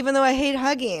hug, even though I hate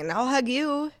hugging. I'll hug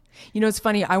you. You know, it's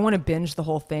funny. I want to binge the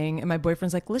whole thing, and my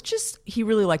boyfriend's like, he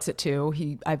really likes it too.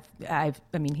 He's like laughing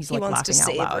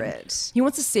out loud. He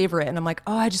wants to savor it, and I'm like,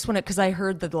 I just want it because I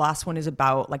heard that the last one is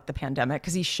about like the pandemic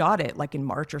because he shot it like in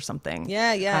March or something.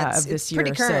 Yeah, of this it's year.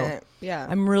 Pretty current. So yeah,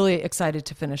 I'm really excited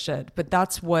to finish it. But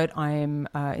that's what I'm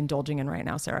indulging in right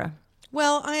now, Sarah.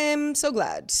 Well, I am so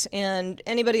glad. And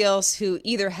anybody else who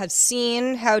either has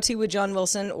seen How To with John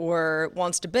Wilson or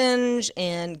wants to binge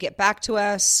and get back to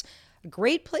us, a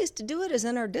great place to do it is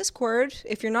in our Discord.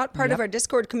 If you're not part of our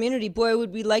Discord community, boy,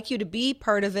 would we like you to be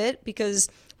part of it, because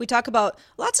we talk about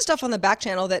lots of stuff on the back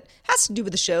channel that has to do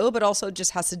with the show, but also just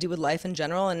has to do with life in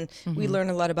general. And we learn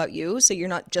a lot about you. So you're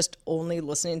not just only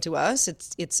listening to us.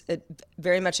 It's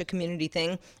very much a community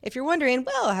thing. If you're wondering,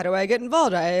 well, how do I get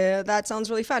involved? That sounds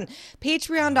really fun.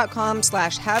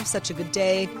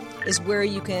 Patreon.com/HaveSuchAGoodDay is where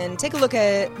you can take a look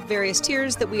at various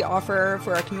tiers that we offer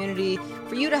for our community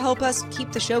for you to help us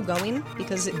keep the show going,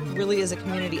 because it really is a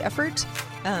community effort.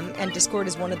 And Discord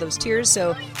is one of those tiers.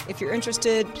 So if you're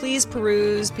interested, please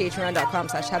peruse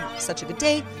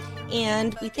patreon.com/HaveSuchAGoodDay.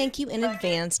 And we thank you in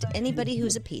advance to anybody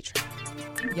who's a patron.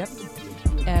 Yep.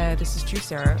 This is true,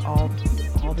 Sarah. All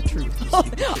the truth.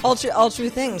 all true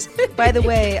things. By the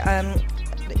way,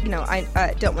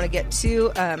 I don't want to get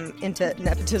too into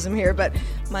nepotism here, but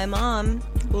my mom,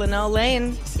 Linnell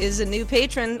Lane, is a new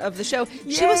patron of the show.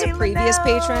 She was a previous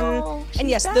patron. And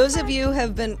yes, those of you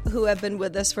who have been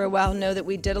with us for a while know that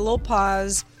we did a little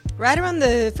pause right around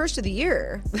the first of the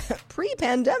year,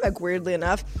 pre-pandemic, weirdly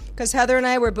enough, because Heather and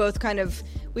I were both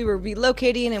we were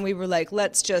relocating, and we were like,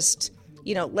 let's just,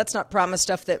 let's not promise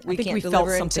stuff that we can't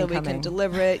deliver until we can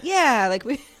deliver it. Yeah, like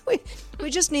we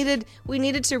just needed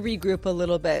to regroup a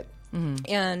little bit.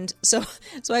 Mm-hmm. And so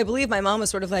I believe my mom was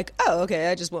sort of like, oh, okay,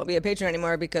 I just won't be a patron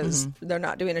anymore because they're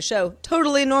not doing a show.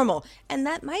 Totally normal. And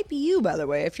that might be you, by the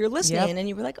way, if you're listening and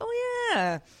you were like, oh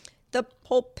yeah, the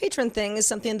whole patron thing is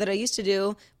something that I used to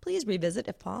do. Please revisit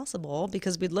if possible,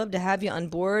 because we'd love to have you on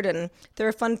board, and there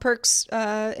are fun perks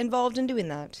involved in doing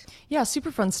that. Yeah,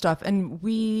 super fun stuff. And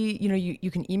we,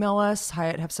 you can email us,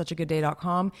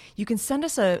 hi@havesuchagaday.com. You can send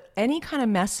us any kind of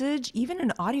message, even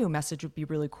an audio message would be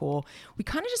really cool. We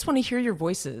kind of just want to hear your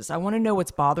voices. I want to know what's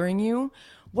bothering you.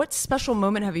 What special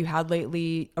moment have you had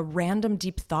lately? A random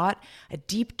deep thought, a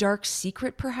deep dark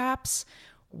secret perhaps?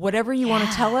 Whatever you want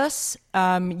to tell us,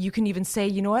 you can even say,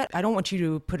 you know what, I don't want you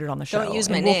to put it on the show. Don't use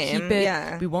my name. Keep it.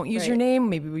 Yeah, we won't use your name.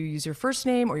 Maybe we use your first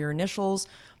name or your initials.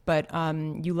 But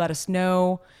you let us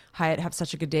know.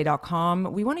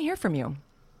 hi@havesuchagaday.com. We want to hear from you.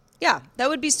 Yeah, that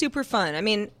would be super fun. I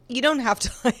mean, you don't have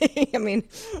to,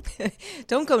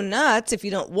 don't go nuts if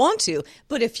you don't want to.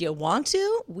 But if you want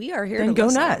to, we are here to go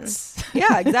listen. Nuts.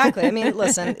 Yeah, exactly. I mean,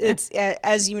 listen, it's,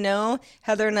 as you know,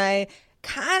 Heather and I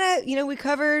kind of, we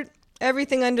covered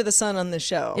everything under the sun on the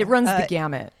show. It runs the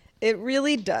gamut. It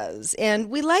really does.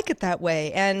 And we like it that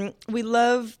way. And we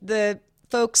love the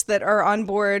folks that are on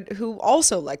board who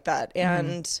also like that.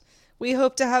 And we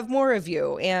hope to have more of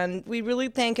you. And we really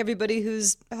thank everybody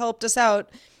who's helped us out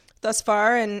thus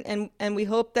far. And we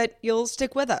hope that you'll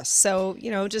stick with us. So,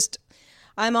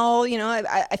 I'm all,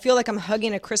 I feel like I'm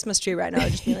hugging a Christmas tree right now.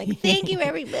 Just being like, thank you,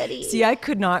 everybody. See, I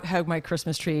could not hug my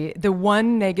Christmas tree. The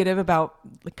one negative about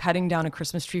cutting down a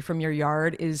Christmas tree from your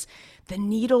yard is the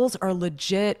needles are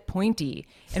legit pointy.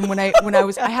 And when I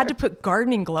had to put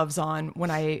gardening gloves on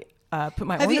when I put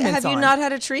my ornaments on. Have you not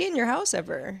had a tree in your house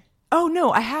ever? Oh,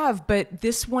 no, I have. But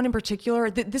this one in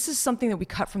particular, this is something that we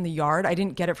cut from the yard. I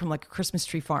didn't get it from like a Christmas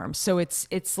tree farm. So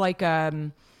it's like,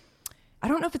 I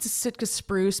don't know if it's a Sitka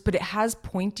spruce, but it has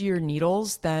pointier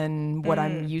needles than what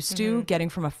I'm used to getting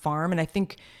from a farm. And I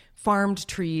think farmed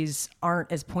trees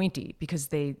aren't as pointy because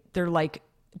they're like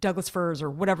Douglas firs or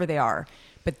whatever they are.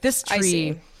 But this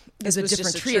tree is a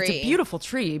different tree. It's a beautiful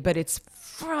tree, but it's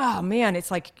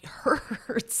like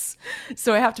hurts.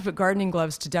 So I have to put gardening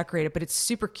gloves to decorate it, but it's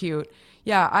super cute.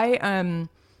 Yeah,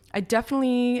 I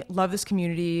definitely love this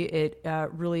community. It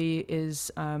really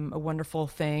is a wonderful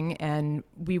thing, and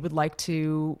we would like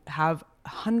to have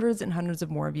hundreds and hundreds of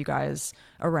more of you guys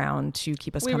around to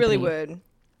keep us company. We really would.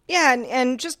 Yeah,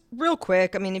 and just real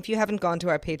quick, I mean, if you haven't gone to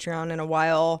our Patreon in a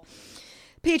while,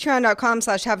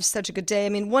 patreon.com/havesuchagaday. I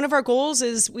mean, one of our goals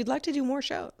is we'd like to do more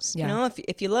shows. Yeah.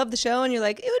 If you love the show and you're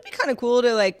like, it would be kind of cool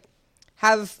to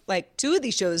have 2 of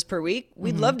these shows per week,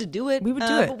 we'd love to do it. We would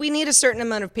do it. But we need a certain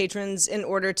amount of patrons in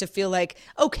order to feel like,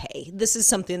 okay, this is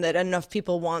something that enough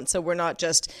people want, so we're not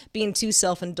just being too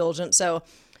self-indulgent. So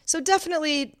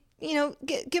definitely,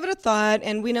 give it a thought.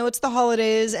 And we know it's the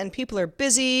holidays and people are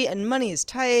busy and money is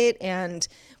tight. And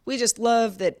we just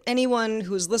love that anyone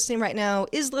who's listening right now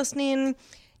is listening.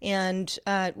 And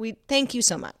we thank you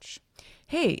so much.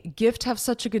 Hey, gift Have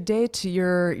Such a Good Day to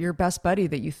your best buddy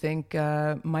that you think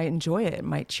might enjoy it,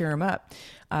 might cheer him up.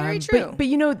 Very true.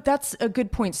 But that's a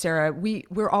good point, Sarah.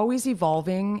 We're always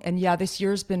evolving, and yeah, this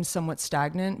year's been somewhat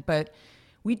stagnant, but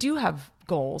we do have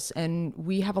goals, and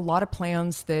we have a lot of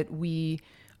plans that we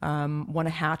want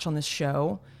to hatch on this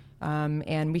show.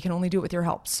 And we can only do it with your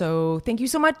help. So thank you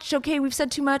so much. Okay, we've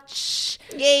said too much.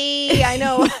 Yay, I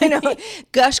know.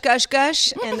 Gush, gush,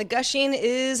 gush. And the gushing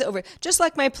is over. Just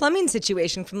like my plumbing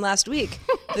situation from last week.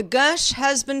 The gush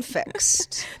has been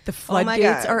fixed. The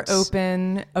floodgates are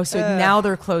open. Oh, so now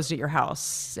they're closed at your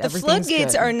house. The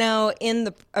floodgates are now in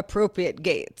the appropriate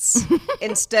gates.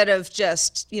 Instead of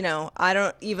just, I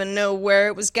don't even know where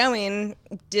it was going.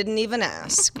 Didn't even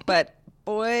ask. But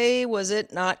boy, was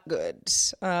it not good.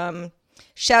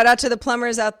 Shout out to the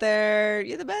plumbers out there.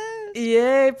 You're the best.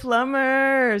 Yay,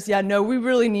 plumbers. Yeah, no, we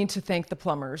really need to thank the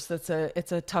plumbers. It's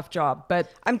a tough job,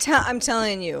 but I'm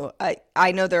telling you,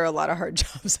 I know there are a lot of hard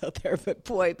jobs out there, but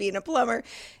boy, being a plumber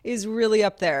is really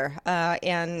up there.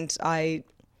 And I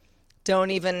don't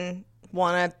even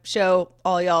want to show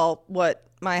all y'all what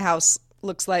my house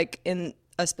looks like in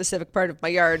a specific part of my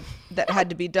yard that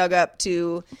had to be dug up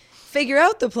to figure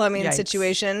out the plumbing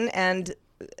situation. And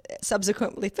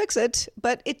subsequently fix it,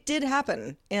 but it did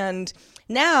happen. And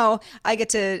now I get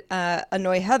to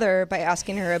annoy Heather by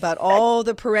asking her about all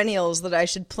the perennials that I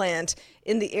should plant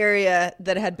in the area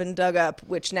that had been dug up,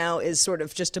 which now is sort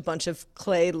of just a bunch of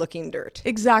clay-looking dirt.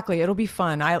 Exactly. It'll be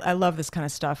fun. I love this kind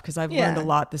of stuff because I've learned a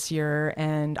lot this year,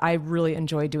 and I really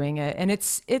enjoy doing it. And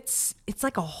it's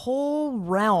like a whole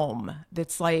realm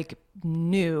that's like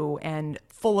new and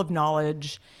full of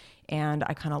knowledge, and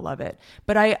I kind of love it.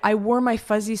 But I wore my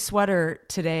fuzzy sweater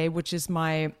today, which is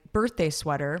my birthday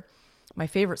sweater, my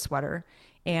favorite sweater.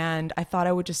 And I thought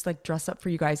I would just like dress up for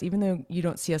you guys, even though you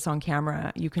don't see us on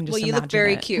camera. You can just you imagine look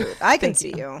very it. cute. I can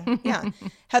see you. Yeah.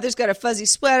 Heather's got a fuzzy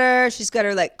sweater. She's got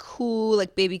her like cool,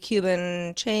 like baby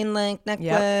Cuban chain link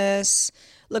necklace. Yep.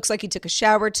 Looks like you took a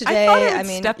shower today. I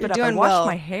mean, step you're it up. doing I washed well.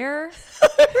 my hair.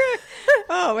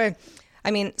 Oh, wait. I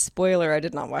mean, spoiler, I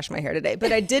did not wash my hair today,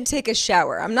 but I did take a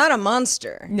shower. I'm not a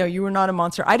monster. No, you were not a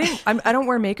monster. I don't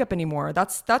wear makeup anymore.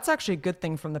 That's actually a good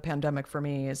thing from the pandemic for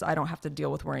me, is I don't have to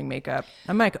deal with wearing makeup.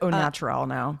 I'm like au naturel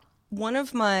now. One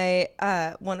of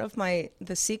the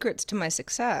secrets to my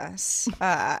success,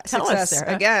 Tell us,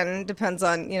 Sarah. again, depends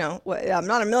on, I'm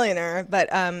not a millionaire,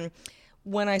 but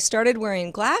when I started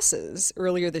wearing glasses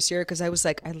earlier this year, because I was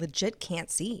like, I legit can't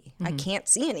see. Mm-hmm. I can't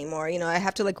see anymore. I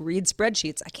have to like read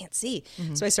spreadsheets. I can't see.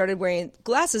 Mm-hmm. So I started wearing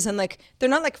glasses, and like, they're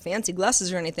not like fancy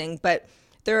glasses or anything, but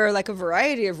there are like a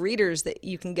variety of readers that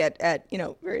you can get at,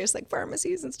 various like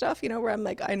pharmacies and stuff, where I'm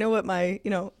like, I know what my,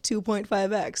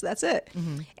 2.5x, that's it.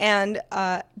 Mm-hmm. And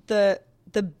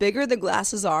the bigger the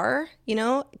glasses are,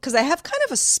 because I have kind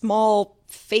of a small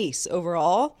face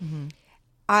overall. Mm-hmm.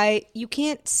 You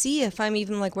can't see if I'm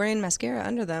even like wearing mascara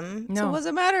under them. No. So what does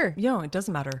it matter? No, it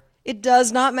doesn't matter. It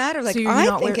does not matter. Like, so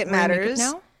I think it matters.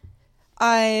 Now?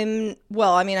 I'm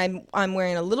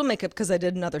wearing a little makeup because I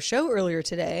did another show earlier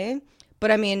today. But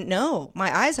I mean, no,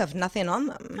 my eyes have nothing on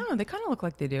them. No, they kind of look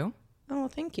like they do. Oh,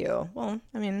 thank you. Well,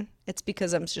 I mean, it's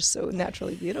because I'm just so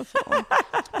naturally beautiful.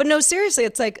 But no, seriously,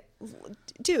 it's like,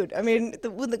 dude, I mean,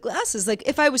 with the glasses, like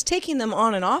if I was taking them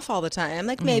on and off all the time,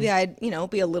 like maybe I'd,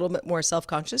 be a little bit more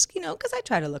self-conscious, because I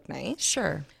try to look nice.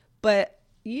 Sure. But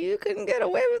you can get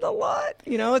away with a lot.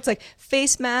 It's like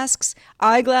face masks,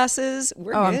 eyeglasses.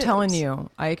 We're good. I'm telling you,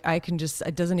 I can just,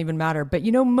 it doesn't even matter. But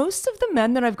most of the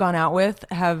men that I've gone out with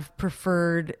have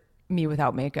preferred me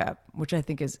without makeup, which I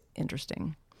think is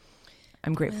interesting.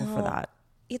 I'm grateful for that.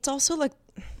 It's also like,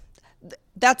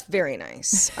 that's very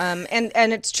nice. And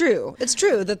it's true. It's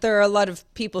true that there are a lot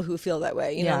of people who feel that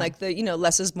way, like the,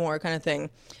 less is more kind of thing.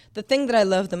 The thing that I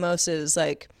love the most is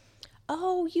like,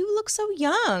 oh, you look so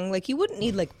young. Like you wouldn't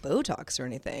need like Botox or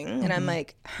anything. Mm-hmm. And I'm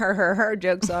like, her,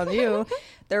 joke's on you.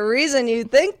 The reason you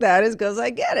think that is because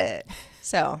I get it.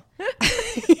 So,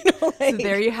 so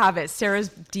there you have it. Sarah's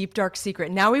deep, dark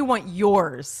secret. Now we want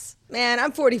yours. Man,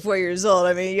 I'm 44 years old.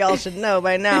 I mean, y'all should know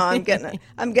by now. I'm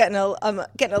getting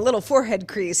a little forehead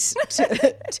crease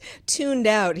tuned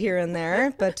out here and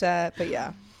there. But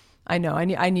yeah, I know.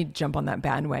 I need to jump on that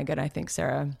bandwagon. I think,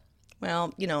 Sarah.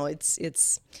 Well,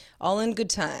 it's all in good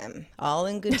time. All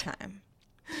in good time.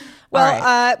 Well,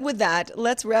 right. With that,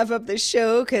 let's wrap up this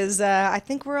show because I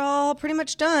think we're all pretty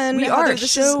much done. We are.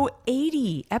 Show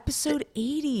 80, episode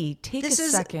 80. Take a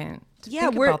second. Yeah,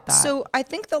 think about that. So I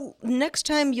think the next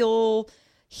time you'll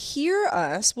hear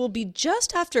us will be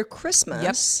just after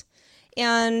Christmas. Yep.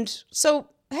 And so,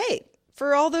 hey,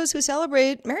 for all those who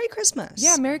celebrate, Merry Christmas.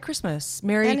 Yeah, Merry Christmas.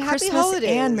 Merry and Christmas Happy Holidays.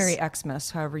 And Merry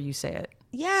Xmas, however you say it.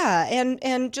 Yeah,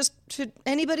 and just to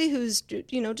anybody who's,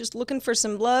 just looking for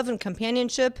some love and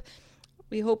companionship,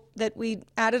 we hope that we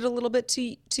added a little bit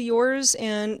to yours.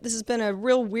 And this has been a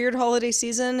real weird holiday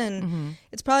season, and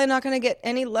it's probably not going to get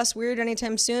any less weird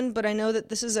anytime soon. But I know that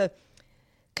this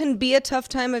can be a tough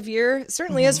time of year. It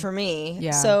certainly is for me.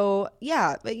 Yeah. So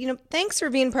yeah, but thanks for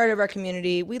being part of our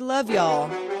community. We love y'all,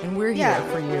 and we're here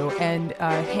for you. And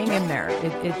hang in there.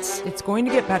 It's going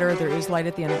to get better. There is light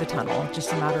at the end of the tunnel.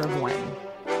 Just a matter of when.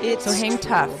 So hang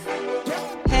tough.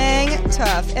 Hang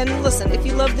tough. And listen, if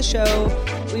you love the show,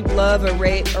 we'd love a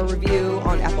rate or review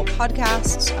on Apple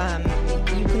Podcasts.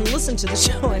 You can listen to the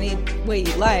show any way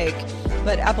you like,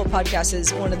 but Apple Podcasts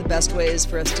is one of the best ways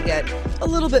for us to get a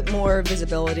little bit more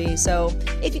visibility. So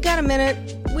if you got a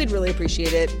minute, we'd really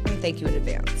appreciate it. And thank you in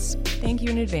advance. Thank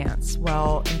you in advance.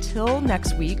 Well, until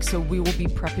next week, so we will be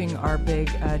prepping our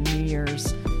big New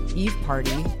Year's Eve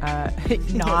party.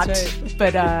 Not,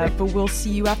 right. but we'll see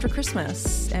you after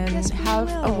Christmas, and have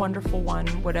a wonderful one,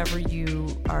 whatever you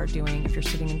are doing. If you're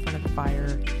sitting in front of the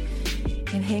fire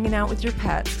and hanging out with your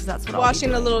pets, because that's what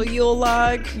watching I'll be doing. A little Yule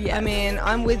log. Yes. I mean,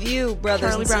 I'm with you, brothers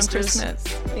Charlie and Brown sisters.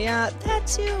 Christmas. Yeah, that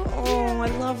too. Oh, I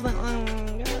love that.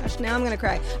 Oh my gosh. gosh, now I'm going to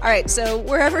cry. All right, so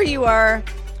wherever you are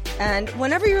and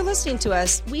whenever you're listening to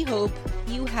us, we hope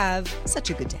you have such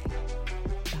a good day.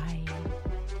 Bye.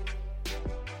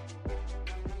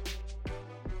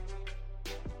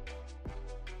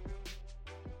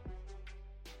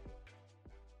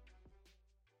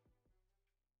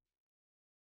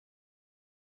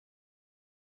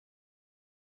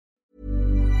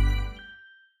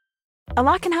 A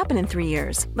lot can happen in 3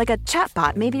 years, like a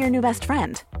chatbot may be your new best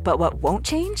friend. But what won't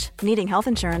change? Needing health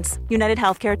insurance. United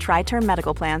Healthcare Tri-Term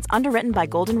Medical Plans, underwritten by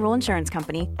Golden Rule Insurance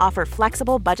Company, offer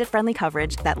flexible, budget-friendly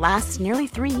coverage that lasts nearly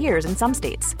 3 years in some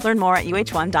states. Learn more at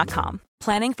uh1.com.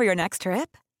 Planning for your next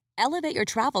trip? Elevate your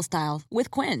travel style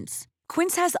with Quince.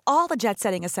 Quince has all the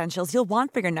jet-setting essentials you'll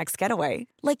want for your next getaway,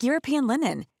 like European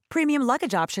linen, premium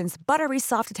luggage options, buttery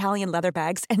soft Italian leather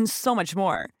bags, and so much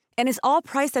more. And is all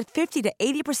priced at 50 to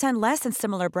 80% less than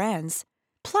similar brands.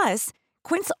 Plus,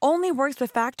 Quince only works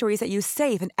with factories that use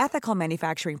safe and ethical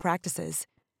manufacturing practices.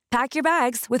 Pack your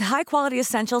bags with high-quality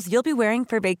essentials you'll be wearing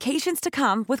for vacations to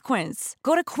come with Quince.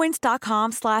 Go to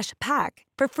quince.com/pack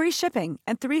for free shipping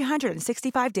and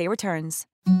 365-day returns.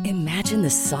 Imagine the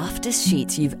softest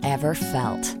sheets you've ever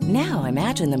felt. Now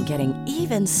imagine them getting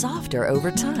even softer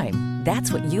over time.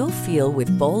 That's what you'll feel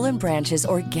with Boll & Branch's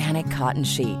organic cotton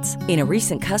sheets. In a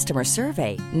recent customer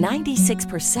survey,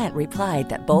 96% replied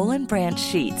that Boll & Branch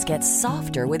sheets get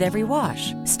softer with every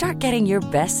wash. Start getting your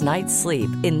best night's sleep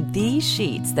in these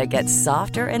sheets that get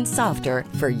softer and softer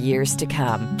for years to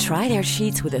come. Try their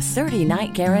sheets with a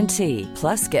 30-night guarantee.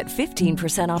 Plus, get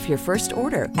 15% off your first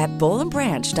order at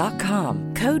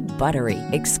bollandbranch.com. Code BUTTERY.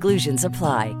 Exclusions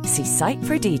apply. See site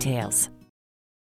for details.